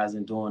 exercise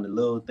and doing the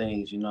little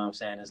things, you know what I'm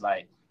saying, it's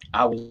like,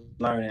 I was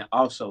learning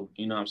also,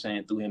 you know what I'm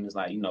saying, through him. It's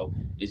like, you know,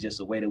 it's just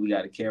a way that we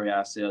got to carry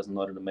ourselves in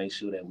order to make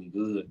sure that we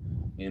good,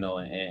 you know,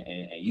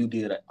 and you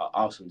did an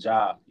awesome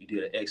job. You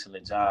did an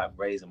excellent job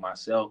raising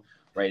myself,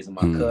 raising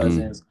my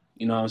cousins,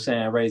 you know what I'm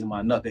saying, raising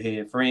my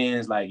knucklehead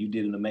friends. Like, you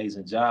did an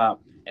amazing job,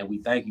 and we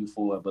thank you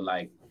for it. But,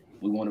 like,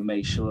 we want to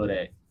make sure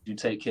that you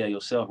take care of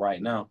yourself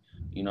right now,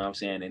 you know what I'm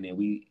saying, and then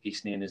we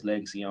extend this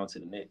legacy on to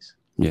the next.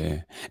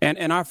 Yeah.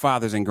 And our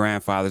fathers and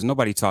grandfathers,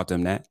 nobody taught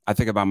them that. I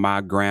think about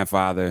my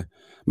grandfather.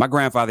 My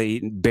grandfather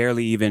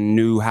barely even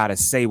knew how to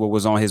say what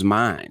was on his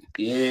mind,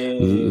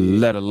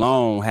 let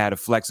alone had a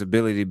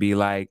flexibility to be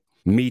like,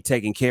 me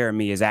taking care of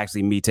me is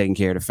actually me taking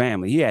care of the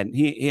family. He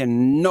had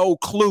no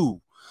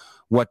clue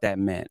what that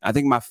meant. I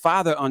think my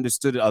father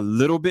understood it a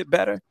little bit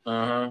better,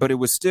 but it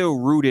was still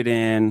rooted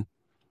in,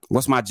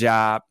 what's my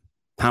job?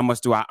 How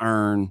much do I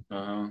earn?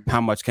 How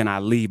much can I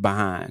leave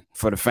behind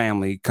for the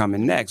family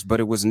coming next? But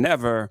it was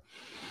never,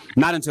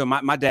 not until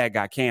my dad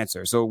got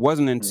cancer. So it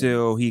wasn't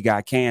until he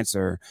got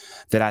cancer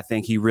that I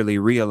think he really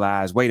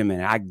realized, wait a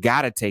minute, I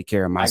got to take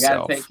care of myself. I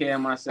got to take care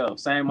of myself.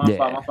 Same,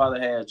 my father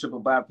had triple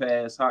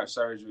bypass heart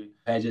surgery,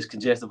 had just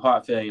congestive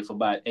heart failure for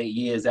about 8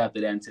 years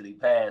after that until he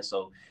passed.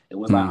 So it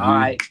was like, all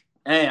right,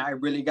 I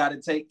really got to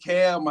take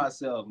care of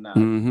myself now.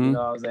 You know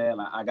what I'm saying?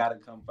 Like, I got to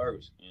come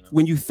first. You know?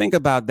 When you think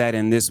about that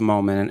in this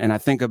moment, and I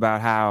think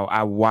about how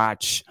I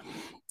watch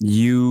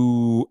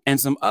you and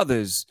some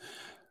others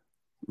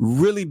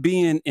really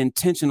being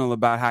intentional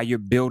about how you're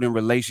building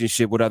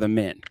relationship with other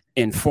men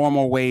in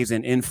formal ways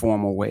and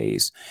informal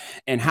ways,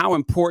 and how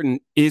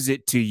important is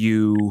it to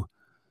you,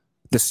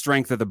 the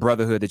strength of the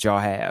brotherhood that y'all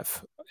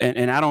have?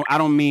 And I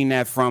don't mean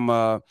that from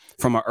a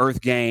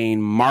Earth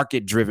Gang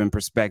market driven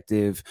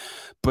perspective,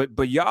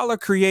 but y'all are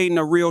creating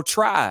a real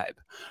tribe.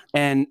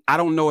 And I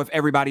don't know if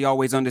everybody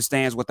always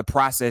understands what the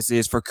process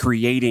is for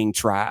creating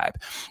tribe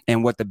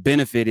and what the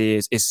benefit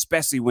is,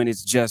 especially when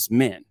it's just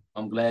men.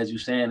 I'm glad you're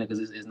saying it,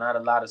 because it's not a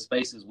lot of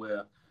spaces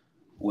where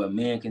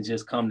men can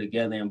just come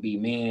together and be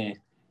men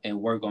and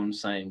work on the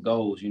same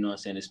goals, you know what I'm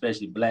saying,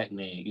 especially Black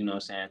men, you know what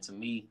I'm saying. To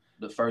me,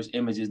 the first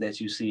images that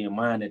you see in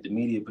mind that the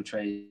media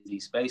portrays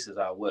these spaces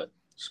are what?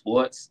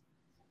 Sports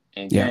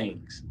and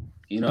gangs.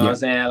 You know what I'm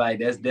saying? Like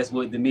that's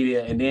what the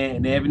media, and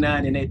then every now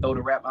and then they throw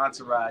the rap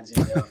entourage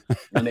in there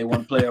when they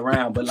want to play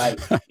around. But like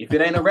if it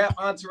ain't a rap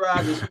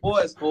entourage in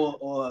sports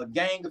or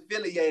gang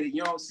affiliated,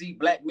 you don't see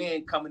black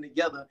men coming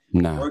together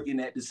working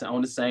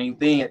on the same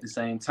thing at the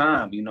same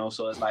time, you know.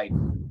 So it's like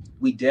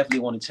we definitely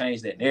want to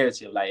change that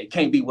narrative. Like it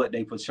can't be what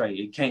they portray.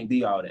 It can't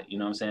be all that, you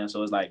know what I'm saying?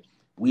 So it's like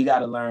we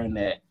gotta learn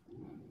that,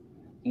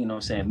 you know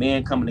what I'm saying,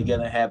 men coming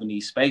together and having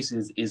these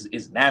spaces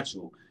is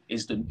natural.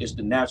 It's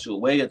the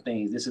natural way of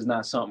things. This is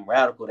not something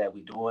radical that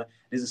we're doing.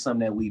 This is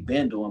something that we've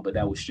been doing, but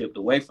that was stripped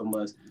away from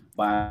us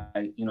by,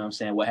 you know what I'm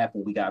saying, what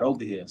happened when we got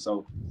over here.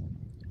 So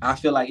I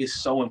feel like it's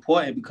so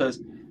important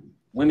because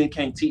women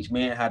can't teach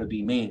men how to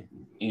be men,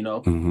 you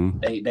know.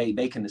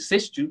 They can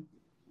assist you,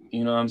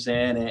 you know what I'm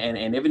saying?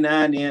 And every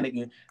now and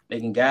then they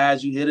can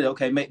guide you, hit it,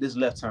 okay, make this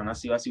left turn. I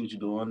see what you're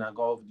doing.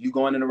 Now you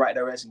going in the right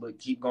direction, but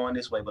keep going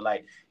this way. But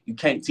like you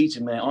can't teach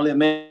a man. Only a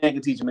man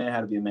can teach a man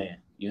how to be a man,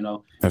 you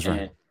know? That's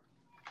right.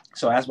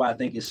 So that's why I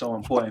think it's so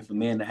important for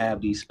men to have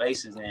these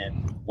spaces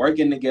and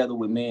working together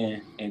with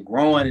men and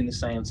growing in the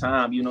same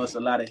time. You know, it's a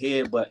lot of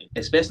head, but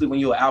especially when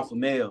you're an alpha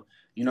male,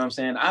 you know what I'm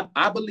saying?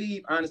 I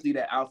believe honestly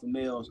that alpha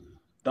males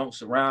don't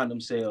surround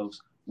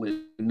themselves with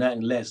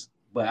nothing less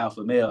but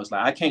alpha males.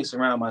 Like I can't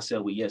surround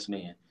myself with yes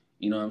men.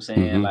 You know what I'm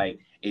saying? Like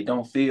it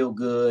don't feel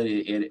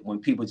good. When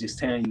people just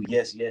telling you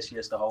yes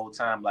the whole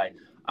time. Like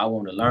I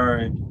want to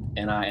learn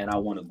and I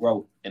want to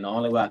grow. And the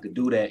only way I could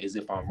do that is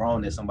if I'm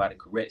wrong, that somebody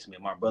corrects me.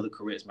 If my brother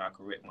corrects me, I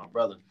correct my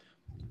brother.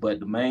 But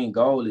the main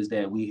goal is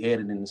that we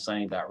headed in the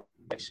same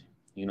direction.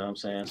 You know what I'm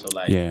saying? So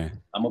like, I'm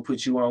gonna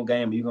put you on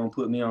game, and you're gonna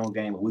put me on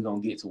game, and we're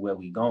gonna get to where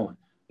we going.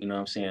 You know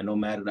what I'm saying? No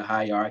matter the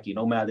hierarchy,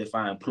 no matter if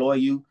I employ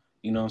you,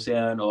 you know what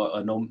I'm saying,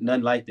 or no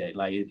nothing like that.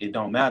 Like it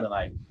don't matter.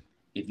 Like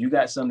if you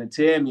got something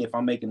to tell me if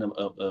I'm making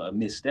a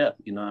misstep,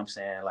 you know what I'm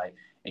saying? Like,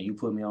 and you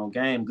put me on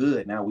game,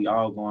 good. Now we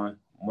all going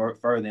more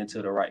further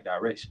into the right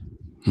direction.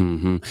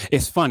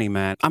 It's funny,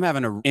 man. I'm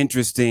having an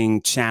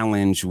interesting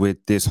challenge with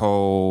this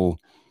whole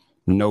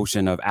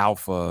notion of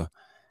alpha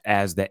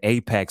as the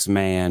apex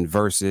man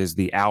versus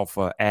the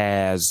alpha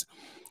as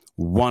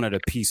one of the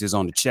pieces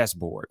on the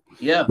chessboard.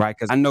 Yeah. Right.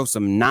 Because I know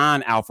some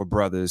non-alpha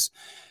brothers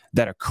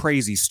that are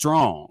crazy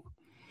strong.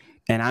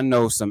 And I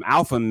know some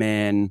alpha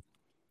men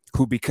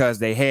who, because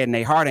they head and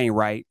their heart ain't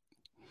right,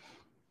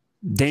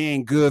 they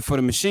ain't good for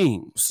the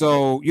machine.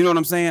 So, you know what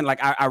I'm saying? Like,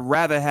 I'd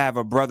rather have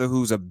a brother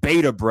who's a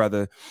beta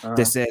brother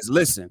that says,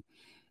 listen,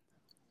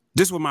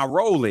 this is what my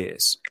role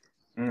is.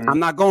 I'm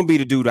not going to be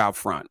the dude out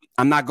front.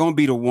 I'm not going to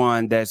be the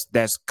one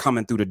that's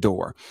coming through the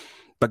door.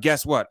 But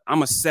guess what? I'm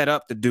going to set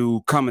up the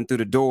dude coming through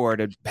the door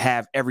to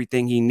have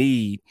everything he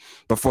need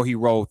before he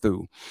roll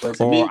through. But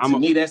to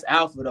me, that's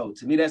alpha, though.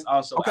 To me, that's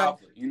also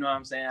alpha. You know what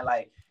I'm saying?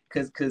 Like,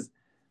 because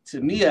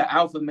to me, an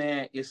alpha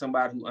man is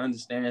somebody who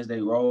understands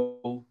their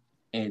role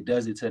and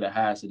does it to the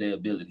highest of their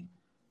ability.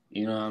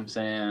 You know what I'm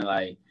saying?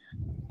 Like,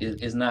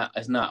 it's not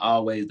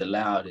always the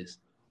loudest,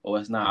 or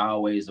it's not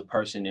always the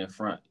person in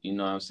front. You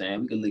know what I'm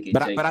saying? We can look at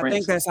But I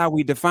think that's how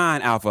we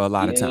define alpha a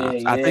lot of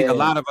times. Yeah. I think a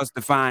lot of us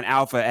define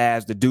alpha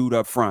as the dude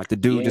up front, the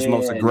dude that's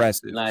most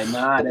aggressive, like,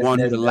 nah, the one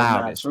who's the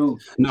loudest. Not true.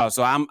 No,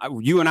 so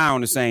you and I are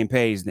on the same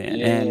page then.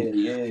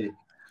 And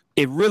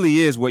it really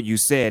is what you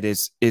said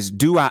is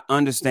do I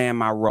understand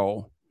my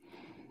role,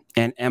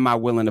 and am I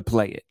willing to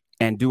play it?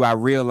 And do I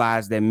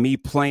realize that me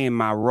playing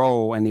my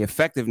role and the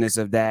effectiveness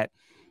of that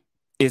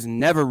is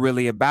never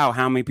really about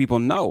how many people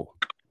know.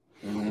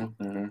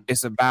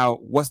 It's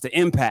about what's the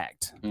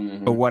impact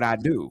of what I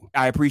do.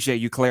 I appreciate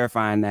you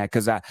clarifying that,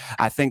 because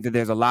I think that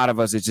there's a lot of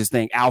us that just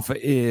think alpha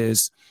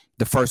is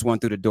the first one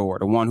through the door,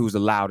 the one who's the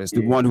loudest,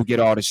 the one who get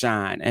all the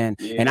shine. And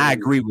I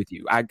agree with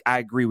you. I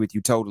agree with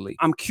you totally.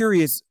 I'm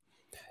curious,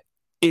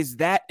 is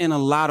that in a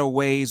lot of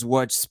ways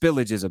what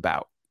Spillage is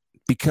about?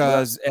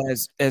 Because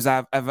as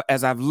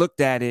I've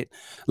looked at it,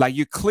 like,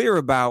 you're clear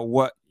about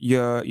what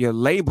your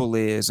label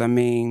is. I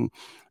mean,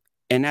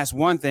 and that's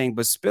one thing,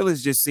 but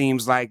Spillage just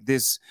seems like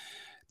this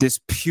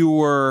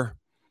pure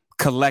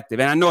collective.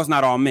 And I know it's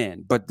not all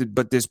men, but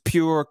this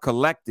pure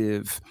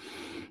collective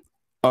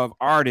of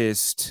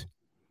artists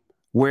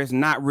where it's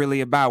not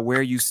really about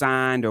where you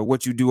signed or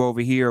what you do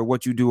over here or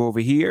what you do over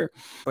here.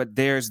 But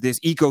there's this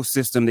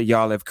ecosystem that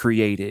y'all have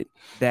created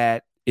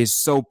that is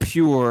so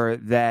pure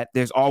that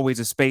there's always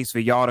a space for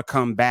y'all to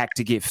come back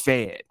to get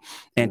fed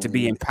and to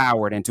be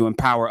empowered and to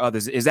empower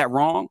others. Is that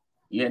wrong?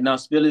 Yeah, no,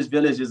 Spillage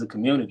Village is a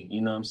community.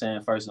 You know what I'm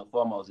saying? First and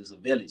foremost, it's a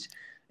village.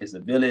 It's a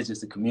village.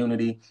 It's a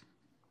community.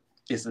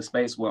 It's a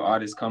space where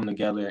artists come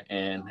together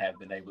and have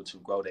been able to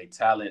grow their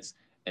talents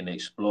and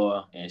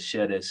explore and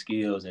share their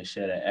skills and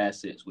share their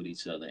assets with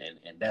each other.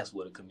 And that's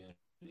what a community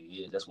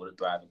is. That's what a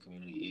thriving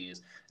community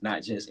is.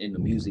 Not just in the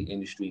music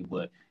industry,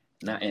 but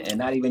not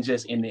even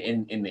just in the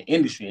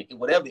industry, in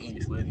whatever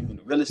industry, whether you're in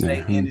the real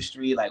estate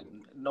industry, like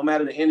no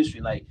matter the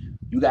industry, like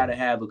you got to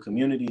have a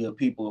community of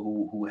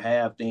people who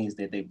have things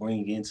that they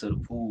bring into the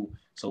pool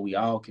so we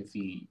all can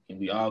feed and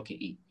we all can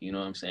eat. You know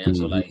what I'm saying?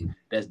 So like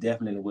that's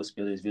definitely what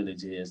Spillage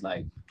Village is.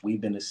 Like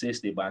we've been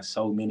assisted by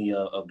so many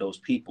of those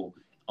people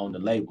on the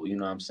label. You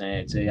know what I'm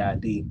saying?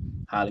 JID,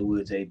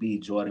 Hollywood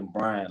JB, Jordan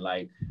Bryan,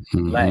 like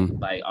Black,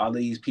 Mm-hmm. like all of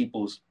these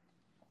people's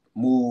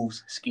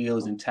moves,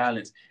 skills, and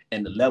talents,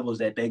 and the levels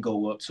that they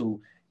go up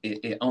to,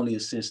 it only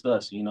assists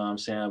us. You know what I'm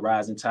saying?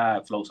 Rising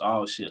tide floats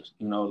all ships.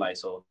 You know, like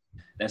so.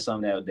 That's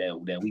something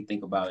that we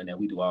think about and that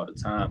we do all the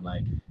time.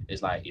 Like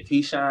it's like if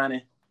he's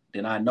shining,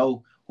 then I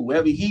know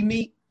whoever he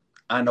meet,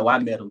 I know I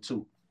met him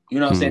too. You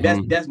know what I'm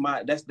saying?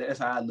 That's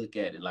how I look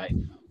at it. Like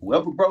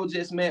whoever bro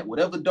just met,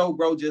 whatever dope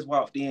bro just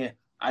walked in,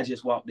 I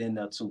just walked in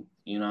there too.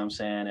 You know what I'm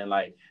saying? And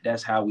like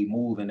that's how we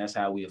move and that's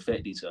how we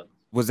affect each other.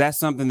 Was that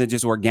something that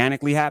just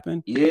organically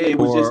happened? Yeah, it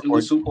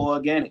was super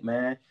organic,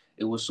 man.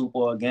 It was super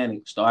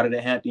organic. Started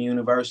at Hampton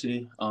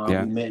University. We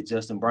met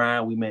Justin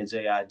Bryan. We met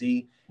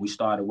JID. We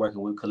started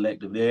working with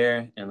Collective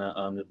there, and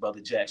the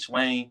brother Jack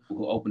Swain,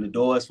 who opened the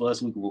doors for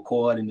us. We could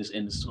record in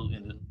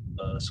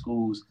the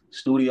school's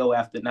studio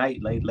after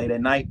night, late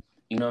at night.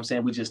 You know what I'm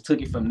saying? We just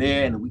took it from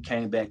there, and we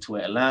came back to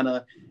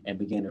Atlanta and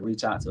began to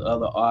reach out to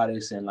other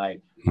artists and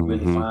like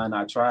really find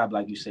our tribe,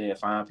 like you said,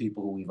 find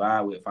people who we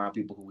vibe with, find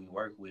people who we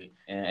work with,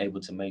 and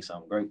able to make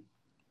something great.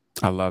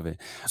 I love it.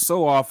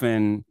 So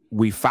often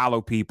we follow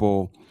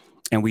people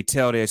and we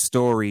tell their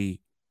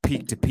story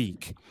peak to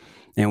peak,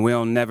 and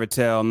we'll never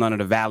tell none of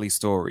the valley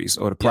stories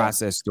or the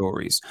process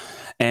stories.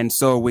 And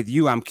so with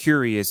you, I'm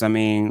curious. I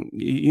mean,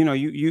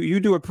 you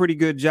do a pretty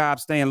good job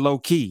staying low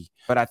key,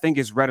 but I think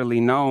it's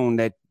readily known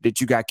that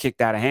you got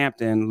kicked out of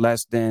Hampton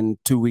less than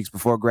 2 weeks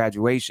before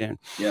graduation.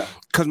 Yeah.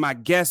 Because my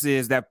guess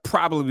is that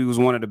probably was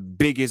one of the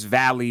biggest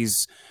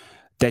valleys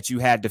that you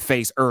had to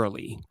face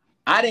early.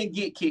 I didn't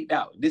get kicked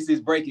out. This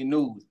is breaking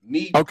news.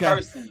 Me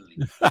personally,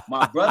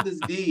 my brothers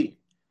did.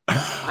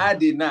 I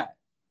did not.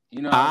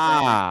 You know what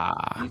I'm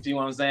saying? You see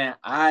what I'm saying?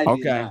 I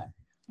did not.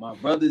 My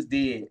brothers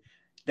did.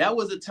 That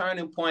was a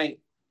turning point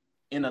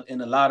in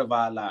a lot of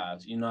our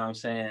lives. You know what I'm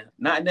saying?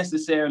 Not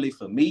necessarily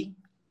for me.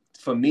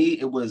 For me,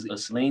 it was a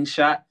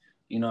slingshot.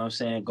 You know what I'm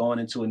saying? Going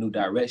into a new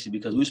direction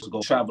because we used to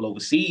go travel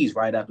overseas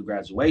right after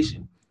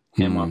graduation.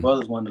 And my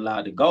brothers weren't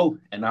allowed to go.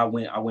 And I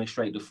went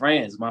straight to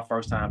France. My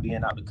first time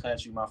being out the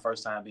country, my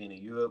first time being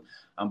in Europe.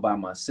 I'm by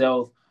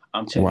myself.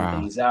 I'm checking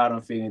things out.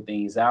 I'm figuring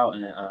things out.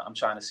 And I'm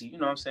trying to see, you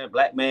know what I'm saying?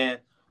 Black man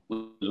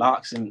with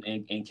locks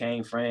in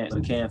Cannes, France, the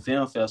Cannes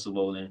Film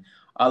Festival. And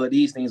all of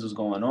these things was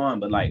going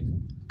on. But like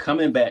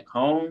coming back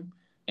home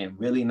and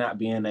really not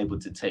being able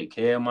to take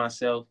care of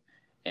myself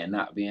and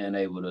not being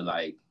able to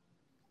like,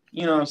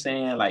 you know what I'm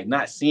saying? Like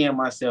not seeing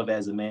myself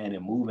as a man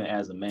and moving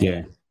as a man.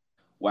 Yeah.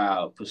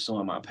 While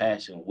pursuing my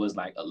passion was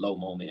like a low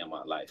moment in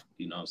my life.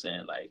 You know what I'm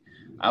saying? Like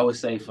I would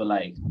say for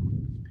like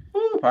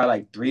probably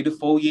like 3 to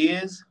 4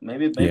 years,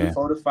 maybe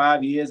 4 to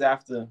 5 years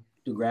after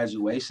the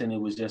graduation, it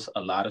was just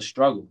a lot of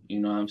struggle. You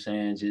know what I'm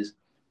saying? Just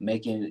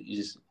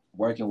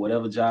working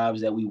whatever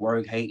jobs that we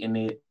work, hating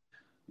it,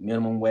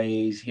 minimum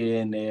wage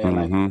here and there,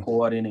 like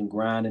recording and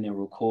grinding and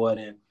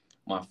recording.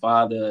 My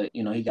father,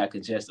 you know, he got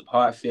congestive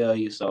heart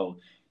failure, so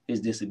his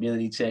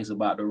disability check's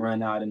about to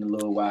run out in a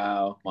little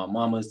while. My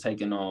mama's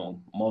taking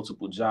on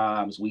multiple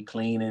jobs. We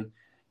cleaning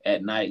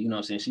at night. You know what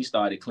I'm saying? She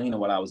started cleaning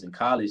while I was in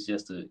college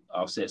just to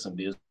offset some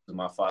bills.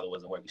 My father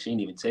wasn't working. She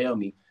didn't even tell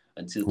me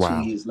until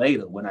 2 years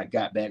later when I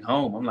got back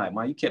home. I'm like,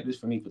 Mom, you kept this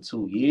for me for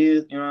 2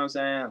 years. You know what I'm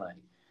saying? Like,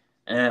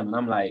 and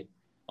I'm like,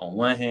 on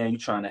one hand, you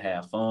trying to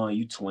have fun.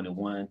 You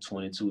 21,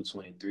 22,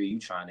 23. You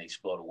trying to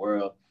explore the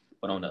world.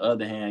 But on the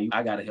other hand,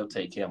 I got to help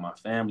take care of my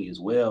family as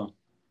well.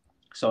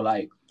 So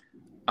like,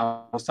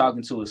 I was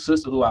talking to a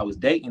sister who I was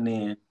dating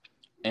then,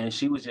 and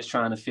she was just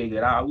trying to figure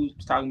it out. We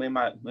was talking maybe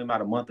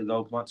about a month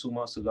ago, 2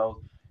 months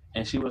ago,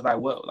 and she was like,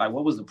 what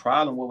was the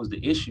problem? What was the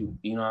issue?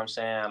 You know what I'm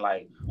saying?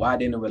 Like, why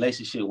didn't the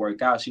relationship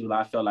work out? She was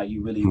like, I felt like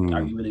you really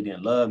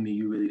didn't love me.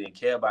 You really didn't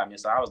care about me.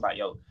 So I was like,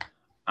 yo,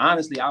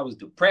 honestly, I was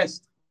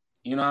depressed.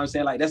 You know what I'm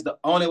saying? Like, that's the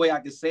only way I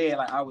could say it.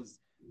 Like, I was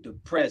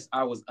depressed.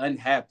 I was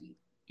unhappy.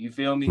 You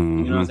feel me? You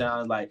know what I'm saying? I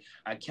was like,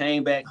 I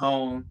came back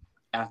home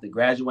after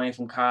graduating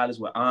from college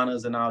with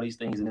honors and all these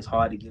things, and it's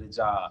hard to get a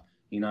job.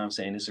 You know what I'm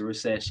saying? It's a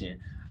recession.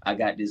 I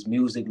got this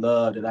music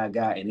love that I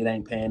got, and it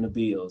ain't paying the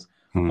bills.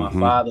 My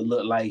father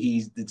looked like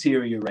he's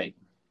deteriorating.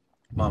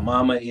 My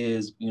mama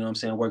is, you know what I'm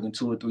saying, working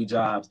 2 or 3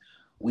 jobs.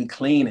 We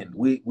cleaning.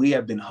 We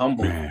have been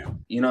humbled.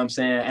 You know what I'm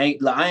saying?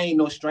 I ain't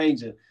no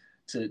stranger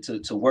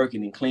to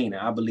working and cleaning.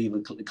 I believe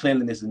in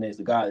cleanliness and next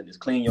to godliness.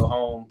 Clean your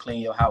home,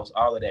 clean your house,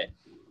 all of that.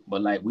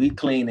 But like we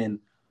cleaning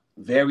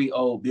very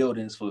old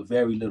buildings for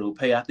very little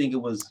pay. I think it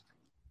was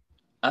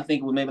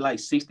maybe like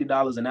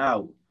 $60 an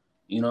hour.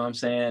 You know what I'm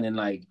saying? And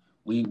like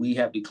we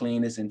have to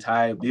clean this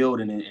entire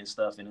building and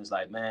stuff. And it's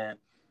like, man,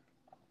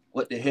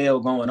 what the hell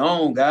going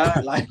on,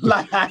 God? like what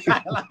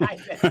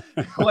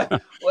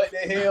the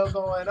hell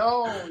going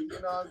on? You know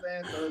what I'm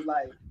saying? So it's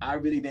like I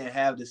really didn't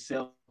have the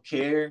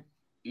self-care,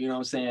 you know what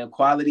I'm saying,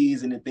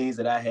 qualities and the things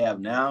that I have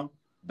now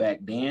back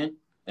then.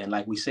 And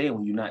like we said,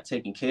 when you're not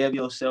taking care of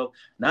yourself,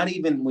 not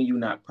even when you're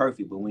not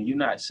perfect, but when you're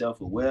not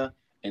self-aware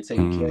and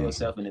taking care of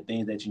yourself and the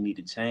things that you need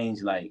to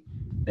change, like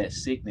that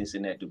sickness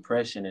and that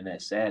depression and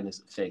that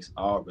sadness affects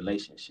all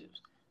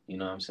relationships. You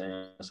know what I'm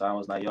saying? So I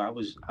was like, yo, I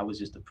was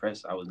just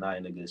depressed. I was not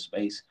in a good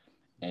space.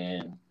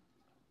 And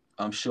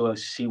I'm sure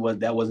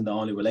that wasn't the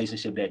only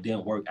relationship that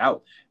didn't work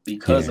out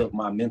because of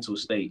my mental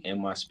state and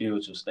my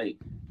spiritual state,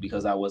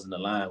 because I wasn't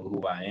aligned with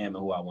who I am and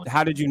who I want.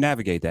 How did you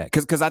navigate that?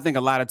 Because I think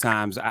a lot of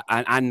times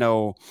I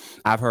know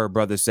I've heard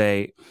brothers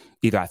say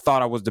either I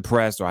thought I was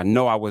depressed or I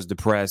know I was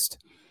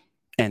depressed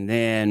and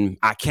then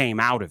I came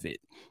out of it.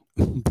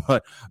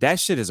 But that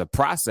shit is a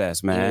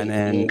process, man.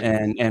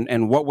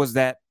 And what was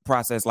that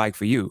process like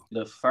for you?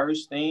 The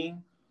first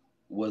thing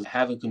was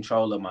having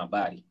control of my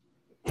body.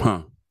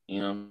 Huh. You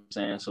know what I'm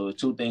saying? So the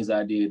two things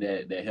I did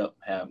that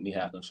helped me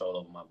have control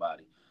over my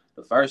body.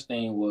 The first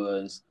thing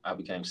was I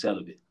became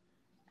celibate.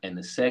 And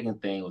the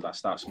second thing was I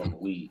stopped smoking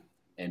weed.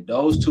 And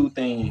those two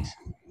things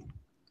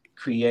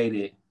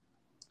created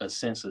a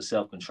sense of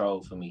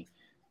self-control for me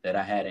that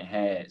I hadn't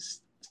had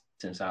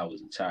since I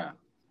was a child.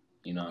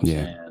 You know what I'm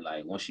saying?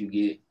 Like once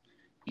you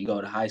go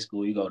to high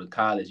school, you go to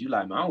college, you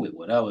like, man, I'm with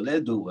whatever.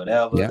 Let's do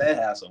whatever. Yeah. Let's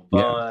have some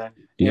fun.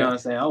 You know what I'm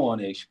saying? I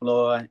want to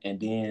explore. And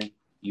then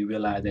you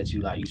realize that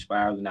you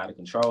spiraling out of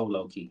control,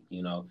 low key,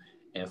 you know.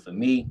 And for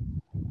me,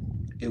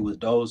 it was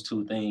those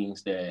two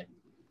things that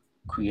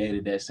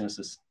created that sense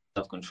of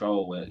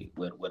self-control where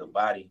the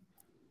body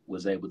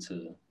was able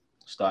to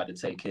start to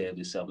take care of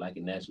itself like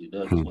it naturally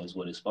does. Is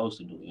what it's supposed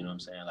to do. You know what I'm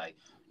saying? Like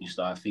you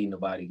start feeding the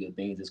body good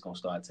things, it's gonna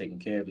start taking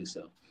care of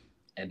itself.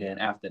 And then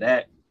after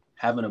that,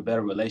 having a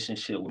better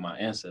relationship with my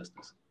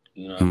ancestors.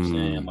 You know what I'm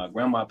saying? My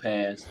grandma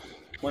passed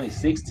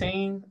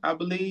 2016, I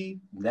believe.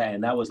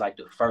 That was like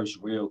the first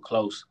real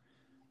close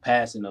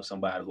passing of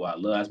somebody who I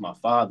love. That's my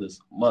father's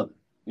mother.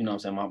 You know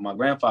what I'm saying? My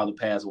grandfather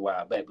passed a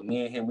while back, but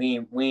me and him,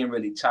 we ain't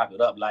really chop it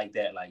up like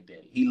that.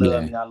 He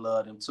loved me, I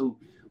loved him too,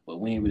 but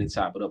we ain't really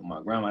chop it up with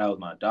my grandma. That was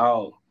my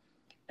dog.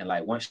 And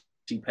like once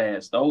she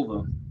passed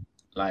over,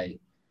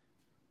 like,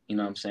 you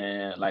know what I'm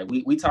saying? Like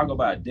we talk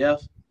about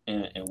death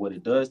and what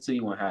it does to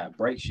you and how it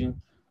breaks you,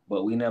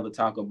 but we never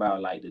talk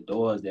about like the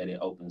doors that it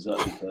opens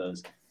up,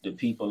 because the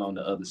people on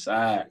the other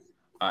side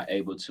are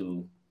able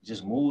to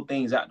just move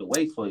things out the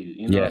way for you.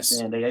 You know what I'm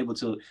saying? They're able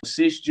to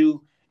assist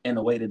you in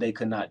a way that they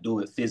could not do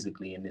it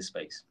physically in this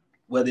space.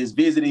 Whether it's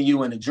visiting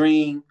you in a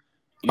dream,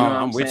 you know what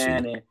I'm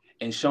saying?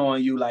 And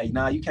showing you like,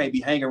 nah, you can't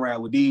be hanging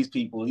around with these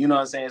people. You know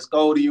what I'm saying?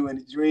 Scolding you in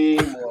a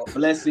dream or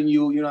blessing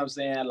you. You know what I'm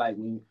saying? Like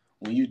when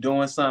you're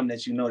doing something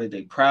that you know that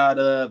they're proud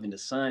of and the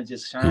sun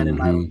just shining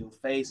light on your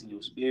face and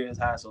your spirit is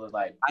high. So it's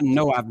like, I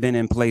know I've been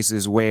in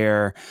places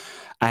where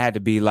I had to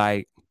be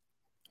like,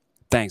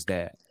 thanks,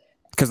 Dad.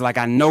 Because like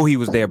I know he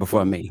was there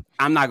before me.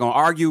 I'm not going to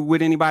argue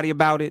with anybody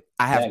about it.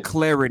 I have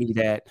clarity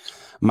that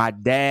my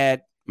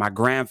dad, my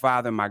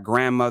grandfather, my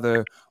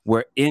grandmother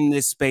were in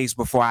this space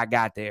before I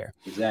got there.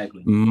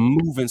 Exactly.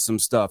 Moving some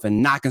stuff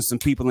and knocking some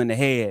people in the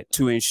head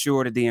to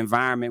ensure that the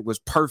environment was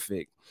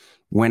perfect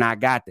when I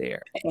got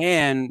there.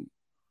 And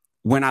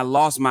when I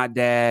lost my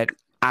dad,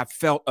 I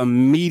felt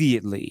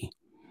immediately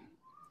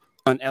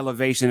an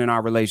elevation in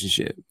our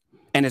relationship.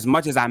 And as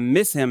much as I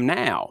miss him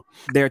now,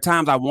 there are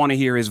times I want to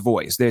hear his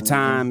voice. There are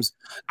times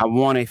I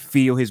want to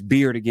feel his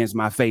beard against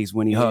my face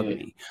when he hugged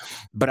me.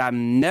 But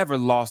I'm never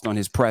lost on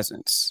his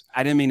presence.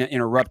 I didn't mean to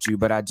interrupt you,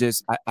 but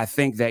I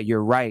think that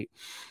you're right.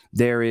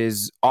 There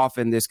is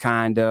often this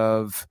kind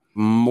of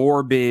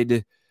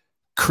morbid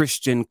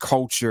Christian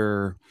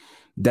culture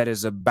that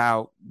is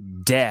about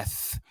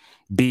death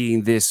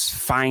being this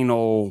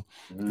final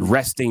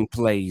resting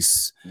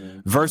place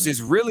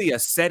versus really a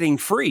setting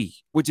free,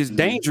 which is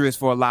dangerous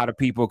for a lot of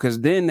people,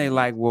 because then they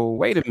like, well,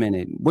 wait a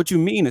minute, what you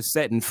mean a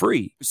setting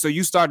free? So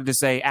you started to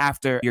say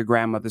after your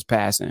grandmother's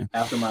passing.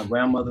 After my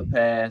grandmother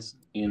passed,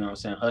 you know what I'm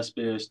saying, her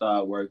spirit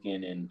started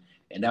working, and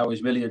that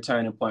was really a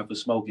turning point for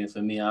smoking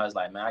for me. I was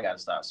like, man, I got to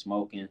stop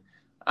smoking.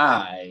 All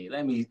right,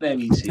 let me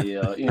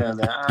chill. You know what I'm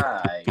saying?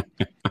 All right.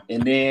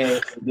 And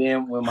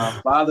then when my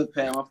father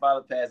passed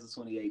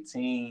in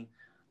 2018.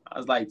 I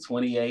was like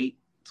 28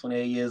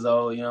 years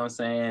old, you know what I'm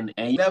saying?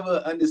 And you never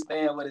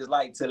understand what it's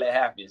like till it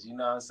happens, you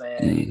know what I'm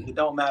saying? It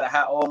don't matter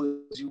how old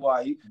you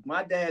are.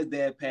 My dad's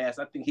dad passed,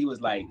 I think he was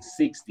like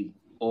 60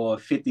 or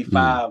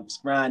 55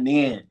 around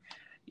then.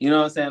 You know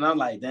what I'm saying? I'm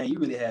like, dang, you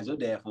really had your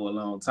dad for a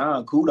long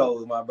time.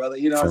 Kudos, my brother.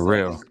 You know what I'm saying? For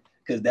real.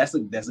 Because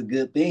that's a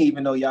good thing,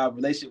 even though y'all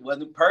relationship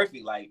wasn't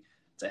perfect. Like,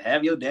 to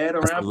have your dad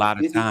around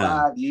for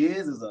 55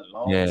 years is a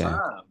long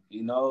time,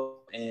 you know?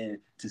 And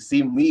to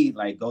see me,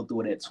 like, go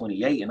through it at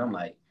 28, and I'm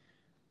like,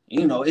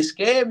 you know, it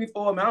scared me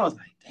for him. I was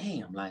like,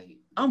 damn, like,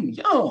 I'm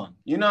young.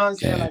 You know what I'm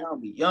saying? Like,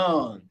 I'm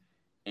young.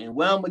 And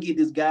where I'm going to get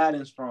this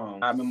guidance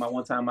from? I remember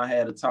one time I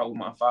had a talk with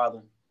my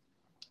father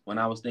when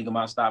I was thinking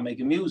about stop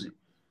making music.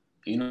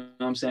 You know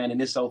what I'm saying?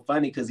 And it's so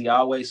funny because he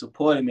always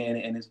supported me.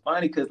 And it's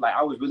funny because, like,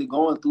 I was really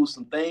going through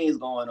some things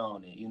going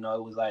on. And, you know,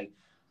 it was, like,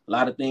 a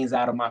lot of things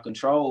out of my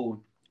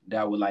control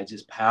that were, like,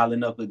 just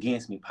piling up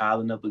against me.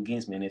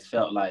 And it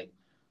felt like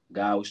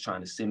God was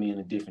trying to send me in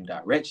a different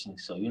direction.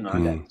 So, you know, I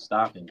got to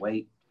stop and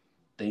wait.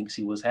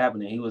 See what's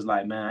happening. He was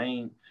like,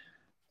 man,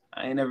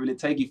 I ain't never really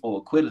take you for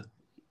a quitter.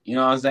 You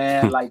know what I'm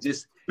saying? Like,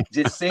 just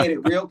just said it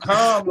real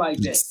calm like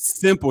that.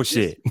 Simple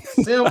shit.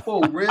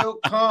 Simple, real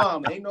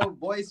calm. Ain't no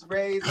voice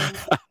raising,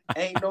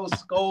 ain't no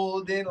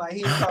scolding. Like,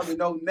 he ain't call me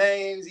no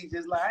names. He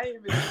just like, I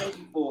ain't really take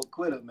you for a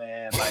quitter,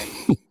 man.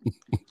 Like,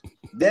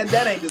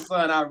 that ain't the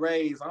son I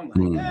raised. I'm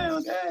like, yeah,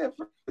 okay,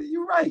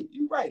 you're right.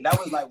 That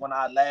was like one of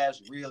our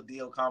last real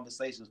deal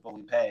conversations before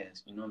we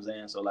passed. You know what I'm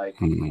saying? So like,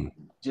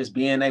 just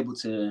being able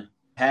to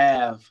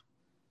have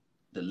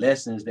the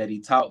lessons that he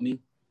taught me,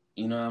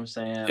 you know what I'm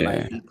saying? Yeah.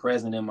 Like, be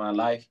present in my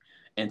life,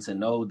 and to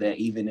know that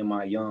even in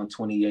my young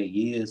 28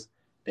 years,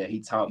 that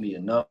he taught me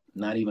enough,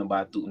 not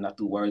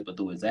through words, but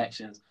through his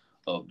actions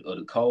of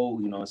the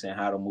code, you know what I'm saying?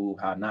 How to move,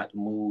 how not to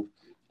move.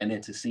 And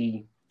then to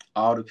see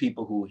all the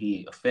people who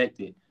he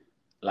affected,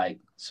 like,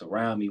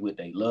 surround me with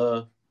their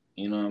love,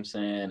 you know what I'm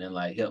saying? And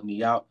like, help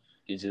me out.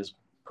 It just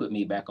put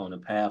me back on the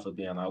path of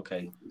being like,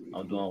 okay,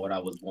 I'm doing what I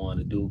was born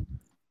to do.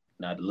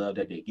 Now the love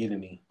that they're giving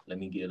me, let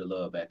me give the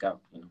love back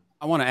out, you know?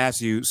 I want to ask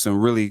you some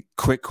really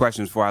quick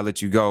questions before I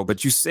let you go,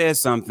 but you said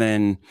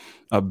something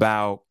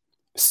about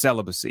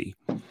celibacy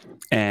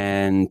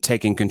and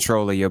taking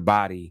control of your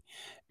body.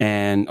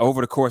 And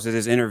over the course of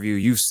this interview,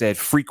 you've said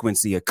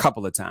frequency a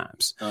couple of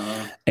times.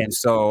 And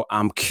so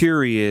I'm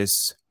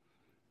curious,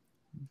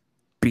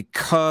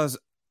 because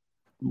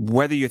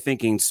whether you're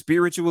thinking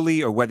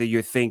spiritually or whether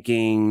you're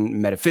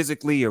thinking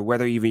metaphysically or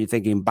whether even you're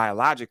thinking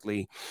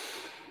biologically,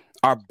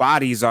 our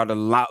bodies are the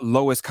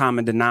lowest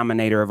common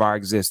denominator of our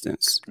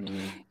existence.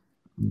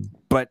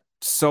 But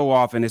so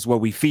often it's what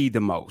we feed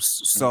the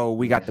most. So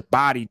we got the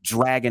body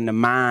dragging the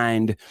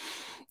mind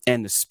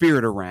and the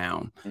spirit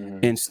around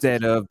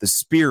instead of the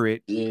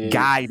spirit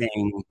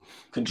guiding,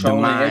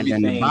 controlling the mind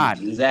everything. And the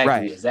body.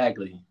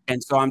 Exactly.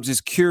 And so I'm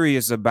just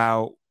curious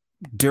about,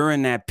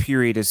 during that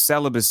period of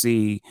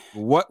celibacy,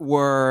 what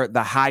were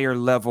the higher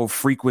level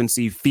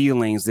frequency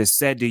feelings that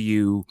said to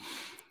you,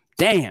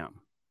 damn,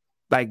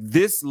 like,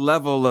 this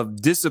level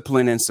of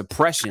discipline and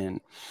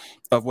suppression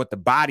of what the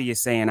body is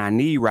saying I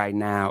need right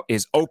now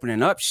is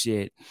opening up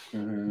shit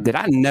that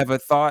I never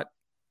thought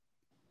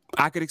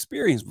I could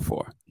experience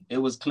before. It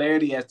was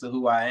clarity as to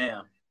who I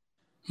am.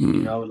 You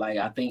know, like,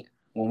 I think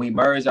when we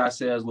merge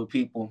ourselves with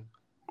people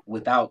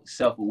without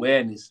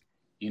self-awareness,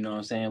 you know what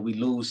I'm saying, we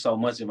lose so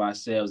much of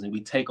ourselves and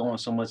we take on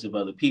so much of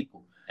other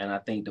people. And I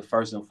think the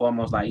first and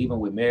foremost, like, even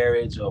with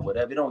marriage or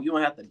whatever, you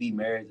don't have to be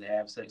married to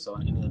have sex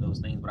or any of those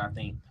things. But I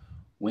think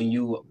when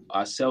you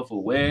are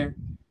self-aware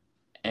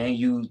and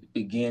you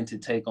begin to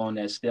take on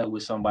that step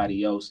with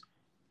somebody else,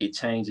 it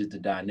changes the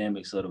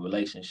dynamics of the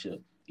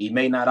relationship. It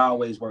may not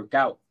always work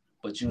out,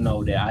 but you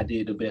know that I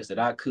did the best that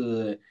I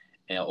could,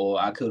 or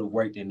I could have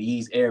worked in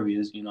these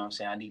areas. You know what I'm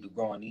saying? I need to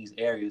grow in these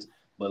areas.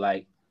 But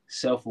like,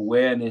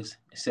 self-awareness,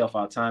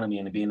 self-autonomy,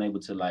 and being able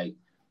to like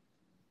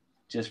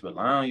just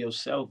rely on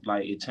yourself,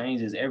 like, it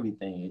changes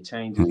everything. It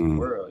changes the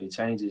world. It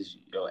changes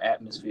your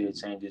atmosphere. It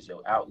changes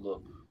your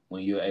outlook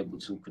when you're able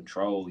to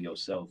control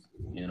yourself.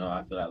 You know,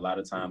 I feel like a lot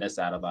of times that's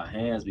out of our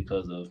hands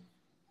because of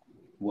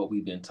what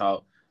we've been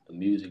taught, the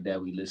music that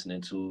we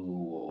listening to,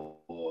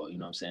 or you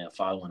know what I'm saying,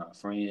 following our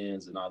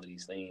friends and all of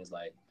these things.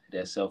 Like,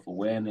 that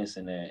self-awareness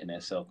and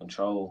that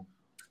self-control,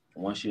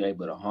 once you're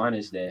able to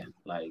harness that,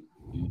 like,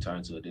 you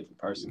turn to a different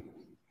person.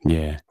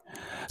 Yeah.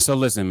 So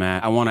listen,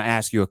 man, I want to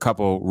ask you a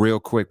couple real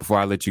quick before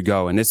I let you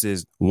go. And this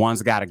is,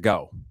 one's got to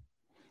go.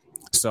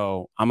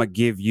 So I'm going to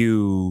give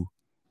you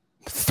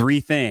 3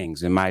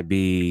 things. It might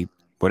be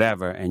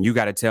whatever. And you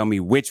got to tell me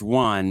which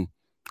one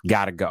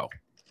got to go.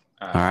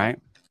 All right.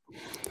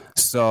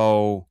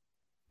 So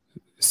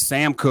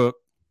Sam Cooke,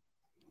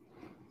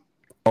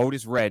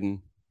 Otis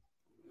Redding,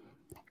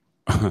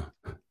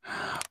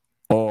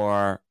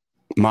 or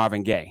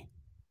Marvin Gaye.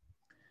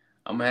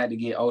 I'm going to have to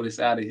get Otis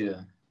out of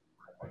here.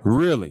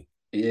 Really?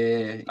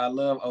 Yeah, I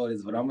love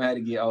Otis, but I'm going to have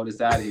to get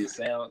Otis out of here.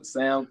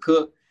 Sam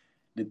Cooke,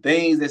 the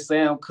things that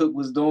Sam Cooke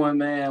was doing,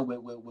 man, with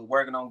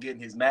working on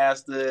getting his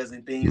masters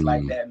and things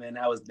like that, man,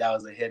 that was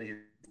ahead of his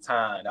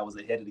time. That was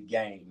ahead of the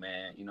game,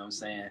 man. You know what I'm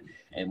saying?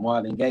 And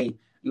Marvin Gaye,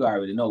 you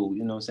already know,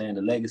 you know what I'm saying,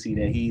 the legacy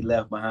that he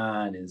left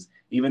behind is,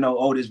 even though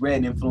Otis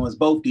Redding influenced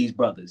both these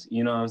brothers,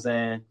 you know what I'm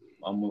saying?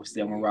 I'm going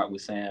to rock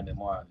with Sam and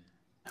Marvin.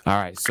 All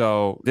right,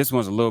 so this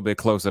one's a little bit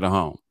closer to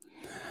home.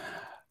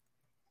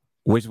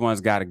 Which one's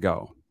got to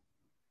go?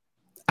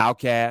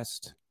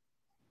 Outkast,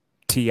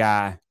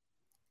 T.I.,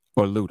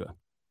 or Luda?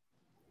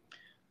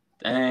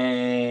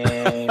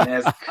 Dang,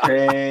 that's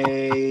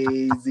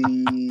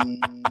crazy.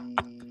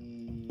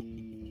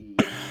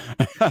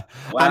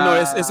 Wow. I know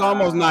it's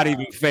almost not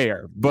even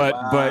fair, but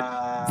where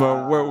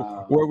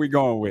are we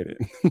going with it?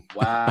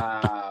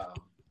 Wow,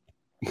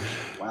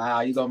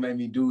 you gonna make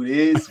me do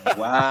this?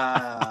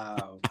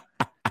 Wow.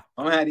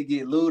 I'm gonna have to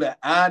get Luda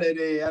out of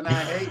there, and I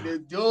hate to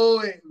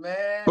do it,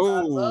 man. Ooh.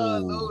 I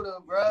love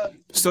Luda, bro.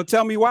 So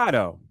tell me why,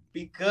 though.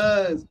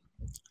 Because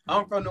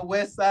I'm from the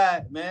West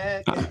Side,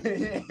 man.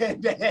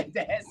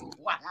 That's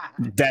why.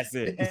 That's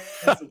it.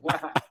 That's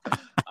why.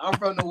 I'm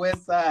from the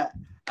West Side.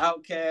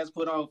 Outkast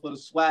put on for the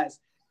SWATs.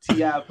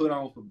 T.I. put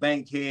on for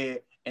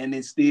Bankhead. and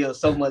it's still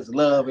so much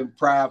love and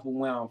pride for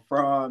where I'm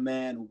from,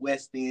 man.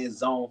 West End,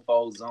 Zone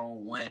 4,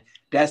 Zone 1.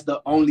 That's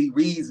the only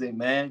reason,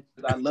 man.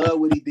 I love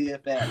what he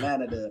did for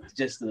Atlanta.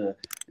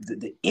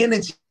 The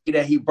energy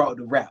that he brought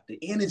to rap, the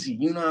energy,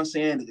 you know what I'm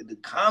saying? The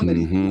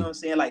comedy, you know what I'm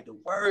saying? Like the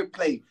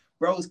wordplay,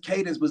 bro's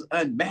cadence was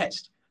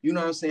unmatched. You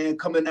know what I'm saying?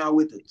 Coming out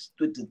with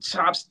the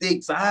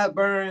chopsticks,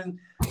 sideburn,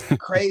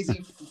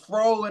 crazy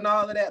fro and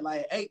all of that.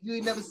 Like, hey, you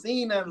ain't never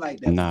seen nothing like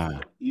that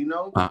before. You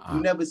know? You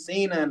never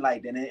seen nothing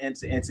like that. And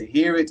to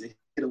hear it, to hear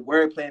the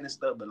wordplay and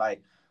stuff, but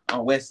like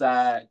on West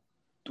Side,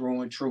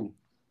 through and true.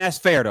 That's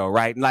fair though,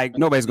 right? Like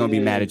nobody's gonna be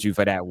mad at you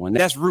for that one.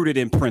 That's rooted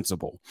in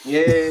principle.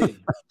 Yeah.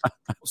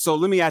 So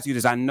let me ask you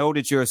this. I know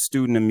that you're a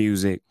student of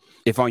music.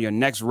 If on your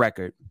next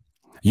record,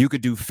 you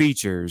could do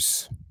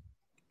features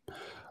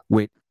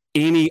with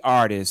any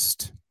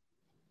artist,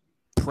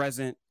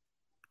 present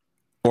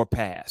or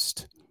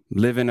past,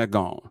 living or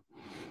gone,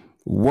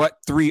 what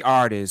 3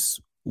 artists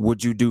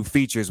would you do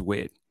features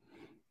with?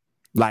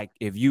 Like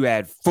if you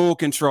had full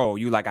control,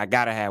 you like, I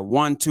gotta have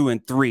 1, 2,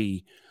 and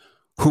 3.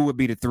 Who would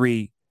be the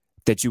 3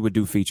 that you would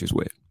do features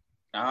with?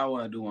 I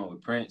want to do one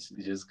with Prince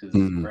just because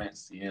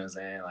Prince, you know what I'm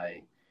saying?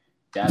 Like,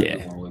 gotta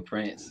do one with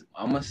Prince.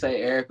 I'm gonna say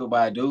Erykah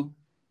Badu.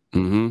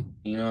 You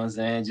know what I'm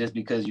saying? Just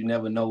because you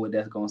never know what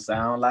that's gonna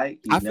sound like.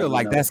 I feel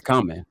like that's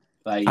coming.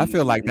 Like I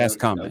feel like that's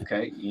coming.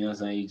 Okay, you know what I'm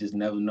saying? You just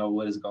never know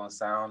what it's gonna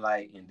sound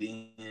like. And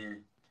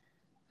then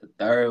the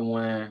third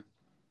one,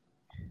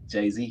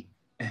 Jay-Z.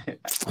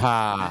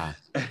 I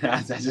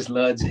just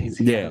love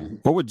Jay-Z. Yeah.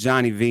 What would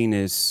Johnny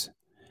Venus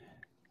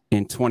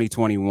in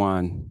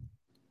 2021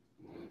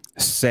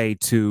 say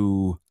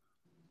to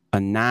a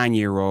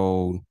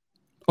 9-year-old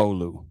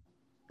Olu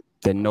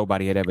that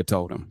nobody had ever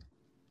told him?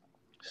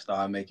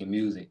 Start making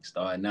music.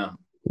 Start now.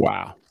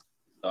 Wow.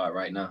 Start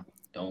right now.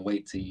 Don't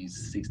wait till you're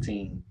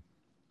 16.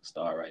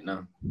 Start right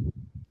now.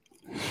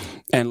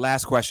 And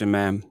last question,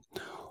 man.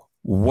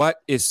 What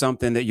is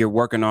something that you're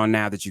working on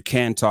now that you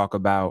can talk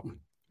about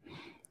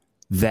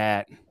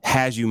that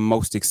has you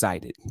most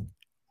excited?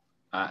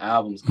 Our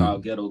album's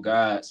called Ghetto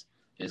Gods.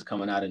 It's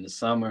coming out in the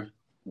summer.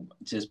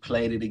 Just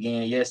played it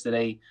again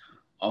yesterday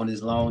on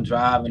this long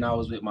drive, and I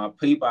was with my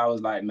people. I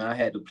was like, man, I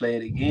had to play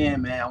it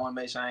again, man. I want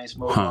to make sure I ain't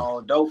smoking my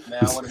own dope, man.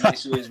 I want to make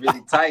sure it's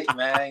really tight,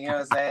 man. You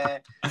know what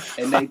I'm saying?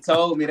 And they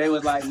told me, they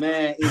was like,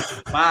 man, it's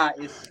fire.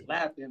 It's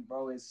slapping,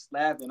 bro. It's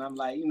slapping. I'm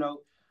like, you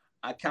know,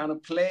 I kind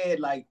of play it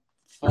like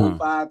 4 or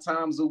 5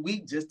 times a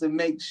week just to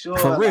make sure.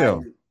 For real?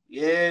 Like,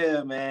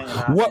 yeah, man.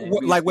 What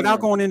like, without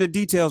going into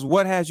details,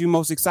 what has you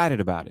most excited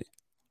about it?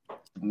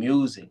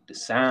 Music, the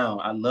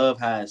sound. I love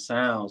how it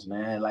sounds,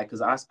 man. Like,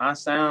 cause our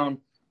sound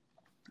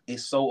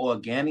is so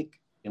organic,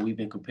 and we've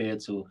been compared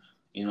to,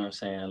 you know what I'm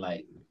saying,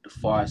 like the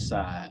Far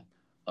Side,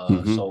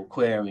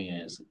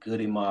 Soulquarians,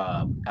 Goody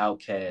Mob,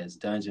 Outkast,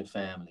 Dungeon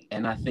Family.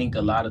 And I think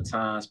a lot of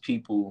times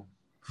people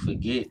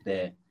forget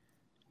that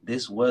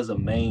this was a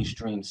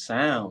mainstream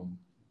sound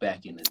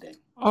back in the day.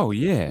 Oh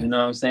yeah. You know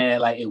what I'm saying?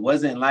 Like, it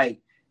wasn't like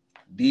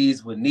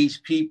these were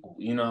niche people,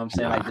 you know what I'm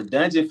saying? Like the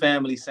Dungeon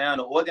Family sound,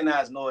 the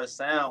Organized Noise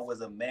sound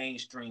was a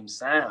mainstream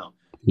sound.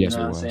 Yes, you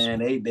know what I'm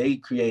saying? They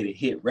created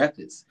hit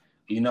records,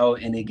 you know,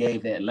 and it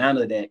gave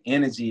Atlanta that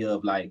energy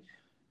of like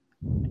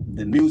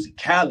the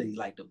musicality,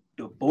 like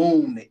the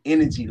boom, the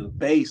energy, the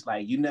bass.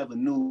 Like you never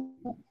knew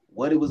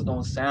what it was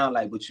gonna sound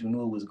like, but you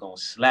knew it was gonna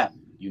slap.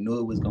 You knew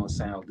it was gonna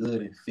sound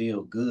good and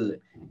feel good,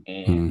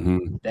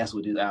 and that's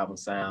what this album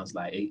sounds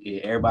like.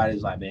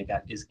 Everybody's like, man,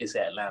 it's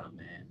Atlanta,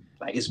 man.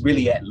 Like it's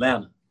really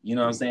Atlanta. You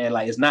know what I'm saying?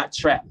 Like it's not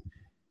trap.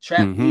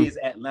 Trap is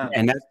Atlanta,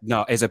 and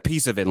it's a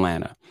piece of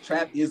Atlanta.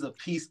 Trap is a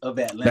piece of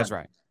Atlanta. That's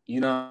right. You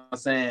know what I'm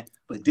saying?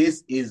 But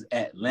this is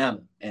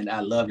Atlanta, and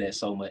I love that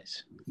so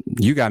much.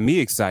 You got me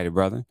excited,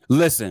 brother.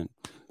 Listen,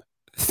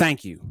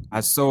 thank you. I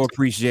so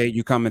appreciate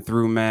you coming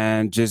through,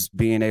 man. Just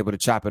being able to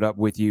chop it up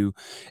with you.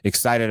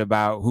 Excited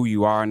about who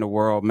you are in the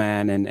world,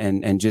 man,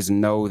 and just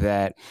know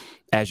that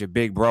as your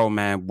big bro,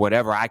 man,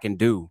 whatever I can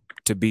do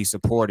to be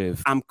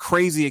supportive. I'm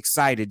crazy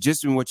excited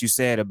just in what you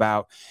said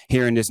about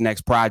hearing this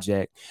next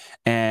project.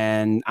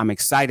 And I'm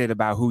excited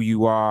about who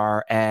you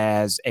are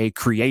as a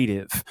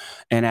creative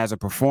and as a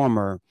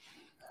performer.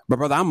 But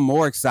brother, I'm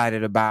more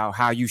excited about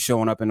how you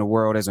showing up in the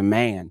world as a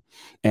man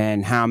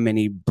and how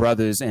many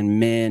brothers and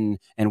men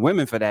and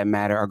women, for that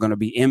matter, are going to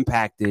be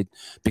impacted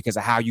because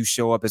of how you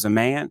show up as a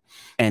man.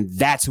 And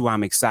that's who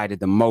I'm excited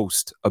the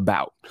most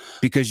about,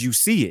 because you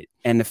see it.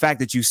 And the fact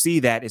that you see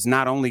that is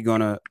not only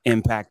going to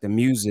impact the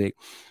music,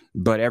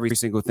 but every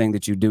single thing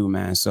that you do,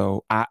 man.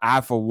 So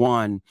I, for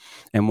one,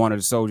 am one of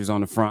the soldiers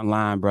on the front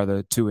line,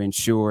 brother, to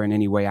ensure in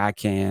any way I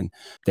can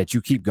that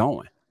you keep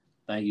going.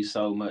 Thank you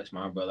so much,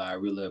 my brother. I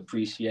really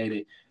appreciate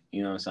it.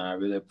 You know what I'm saying? I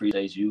really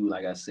appreciate you,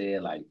 like I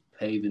said, like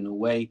paving the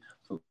way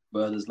for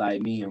brothers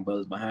like me and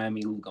brothers behind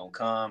me who's going to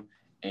come.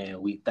 And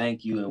we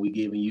thank you, and we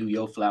giving you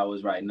your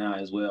flowers right now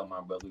as well, my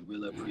brother. We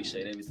really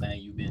appreciate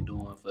everything you've been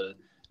doing for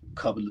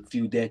a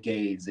few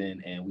decades,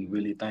 and we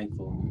really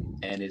thankful.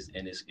 And it's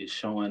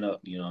showing up,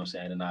 you know what I'm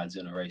saying, in our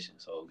generation.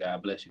 So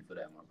God bless you for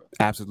that, my brother.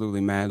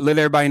 Absolutely, man. Let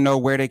everybody know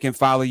where they can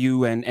follow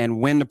you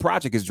and when the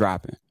project is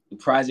dropping. The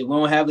project. We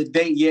don't have a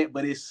date yet,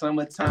 but it's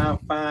summertime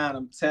fine.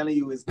 I'm telling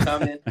you, it's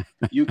coming.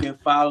 You can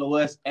follow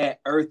us at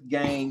Earth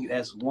Gang.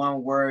 That's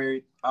one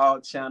word.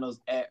 All channels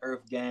at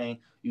Earth Gang.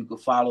 You can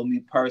follow me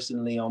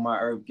personally on my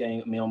Earth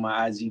Gang, on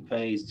my IG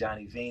page,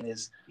 Johnny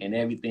Venus, and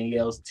everything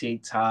else,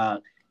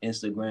 TikTok,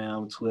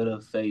 Instagram, Twitter,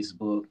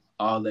 Facebook,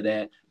 all of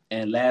that.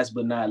 And last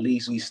but not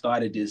least, we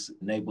started this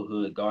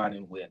neighborhood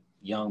garden with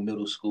Young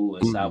Middle School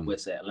in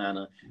Southwest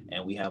Atlanta,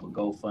 and we have a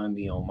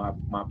GoFundMe on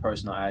my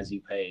personal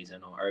IG page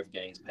and on Earth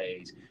Gang's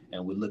page,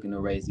 and we're looking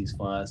to raise these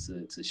funds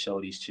to show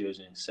these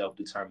children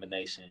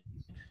self-determination,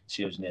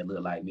 children that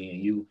look like me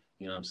and you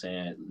know what I'm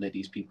saying, let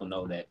these people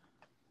know that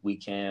we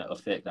can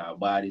affect our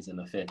bodies and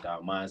affect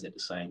our minds at the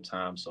same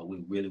time. So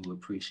we really would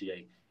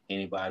appreciate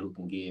anybody who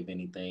can give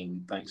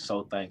anything.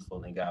 So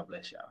thankful, and God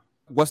bless y'all.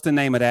 What's the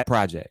name of that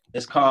project?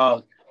 It's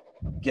called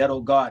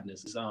Ghetto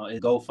Gardeners. It's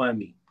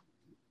GoFundMe.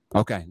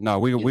 Okay, no,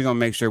 we're gonna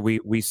make sure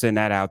we send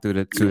that out through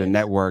the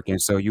network,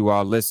 and so you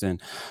all listen.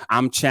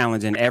 I'm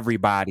challenging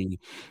everybody,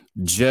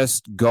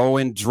 just go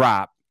and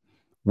drop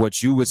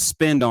what you would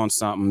spend on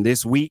something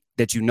this week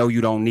that you know you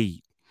don't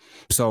need.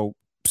 So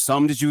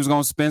something that you was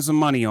gonna spend some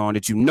money on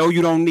that you know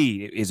you don't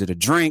need. Is it a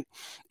drink?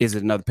 Is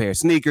it another pair of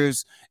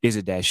sneakers? Is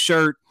it that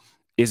shirt?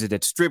 Is it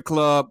that strip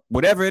club?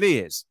 Whatever it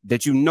is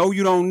that you know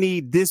you don't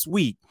need this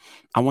week,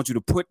 I want you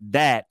to put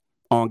that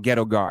on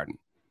Ghetto Garden.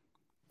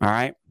 All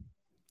right.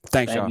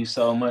 Thank you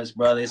so much,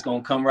 brother. It's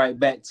going to come right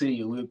back to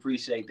you. We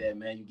appreciate that,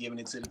 man. You're giving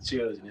it to the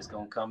children. It's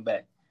going to come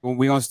back. Well,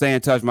 we're going to stay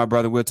in touch, my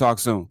brother. We'll talk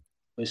soon.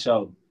 For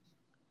sure. Peace.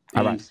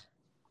 All right.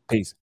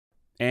 Peace.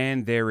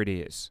 And there it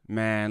is.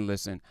 Man,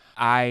 listen,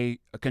 I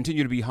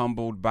continue to be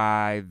humbled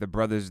by the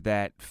brothers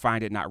that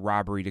find it not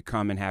robbery to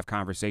come and have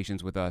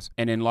conversations with us,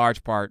 and in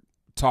large part,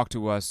 talk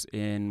to us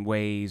in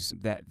ways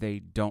that they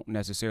don't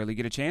necessarily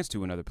get a chance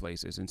to in other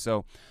places. And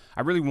so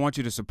I really want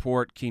you to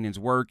support Keenan's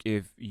work.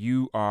 If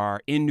you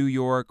are in New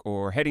York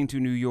or heading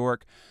to New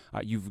York,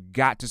 you've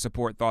got to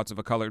support Thoughts of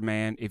a Colored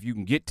Man. If you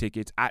can get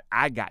tickets,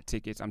 I got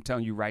tickets. I'm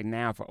telling you right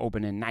now for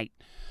opening night.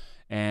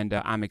 And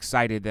I'm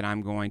excited that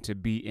I'm going to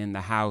be in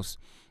the house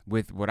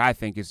with what I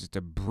think is just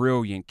a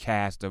brilliant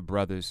cast of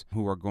brothers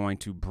who are going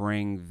to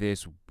bring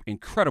this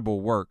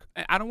incredible work.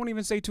 I don't want to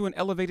even say to an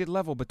elevated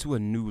level, but to a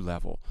new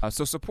level.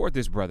 So support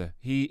this brother.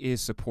 He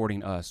is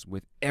supporting us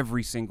with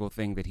every single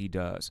thing that he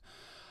does.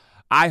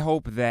 I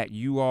hope that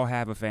you all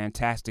have a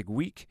fantastic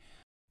week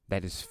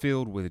that is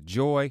filled with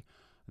joy,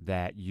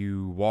 that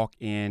you walk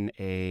in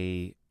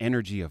a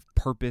energy of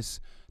purpose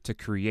to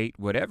create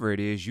whatever it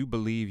is you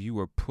believe you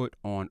were put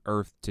on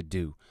earth to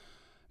do.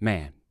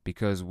 Man,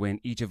 because when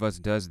each of us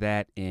does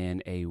that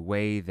in a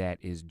way that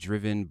is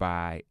driven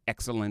by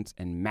excellence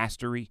and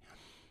mastery,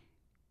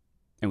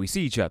 and we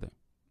see each other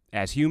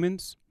as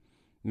humans,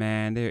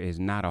 man, there is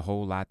not a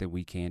whole lot that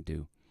we can't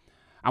do.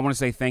 I want to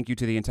say thank you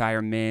to the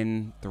entire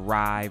Men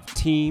Thrive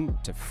team,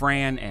 to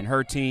Fran and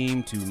her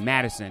team, to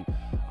Madison,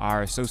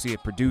 our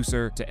associate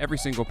producer, to every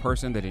single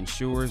person that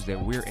ensures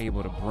that we're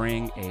able to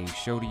bring a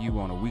show to you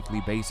on a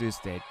weekly basis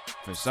that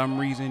for some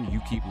reason you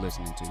keep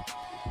listening to.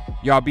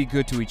 Y'all be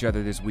good to each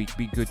other this week.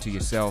 Be good to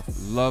yourself.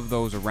 Love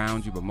those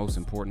around you, but most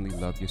importantly,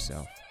 love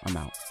yourself. I'm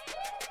out.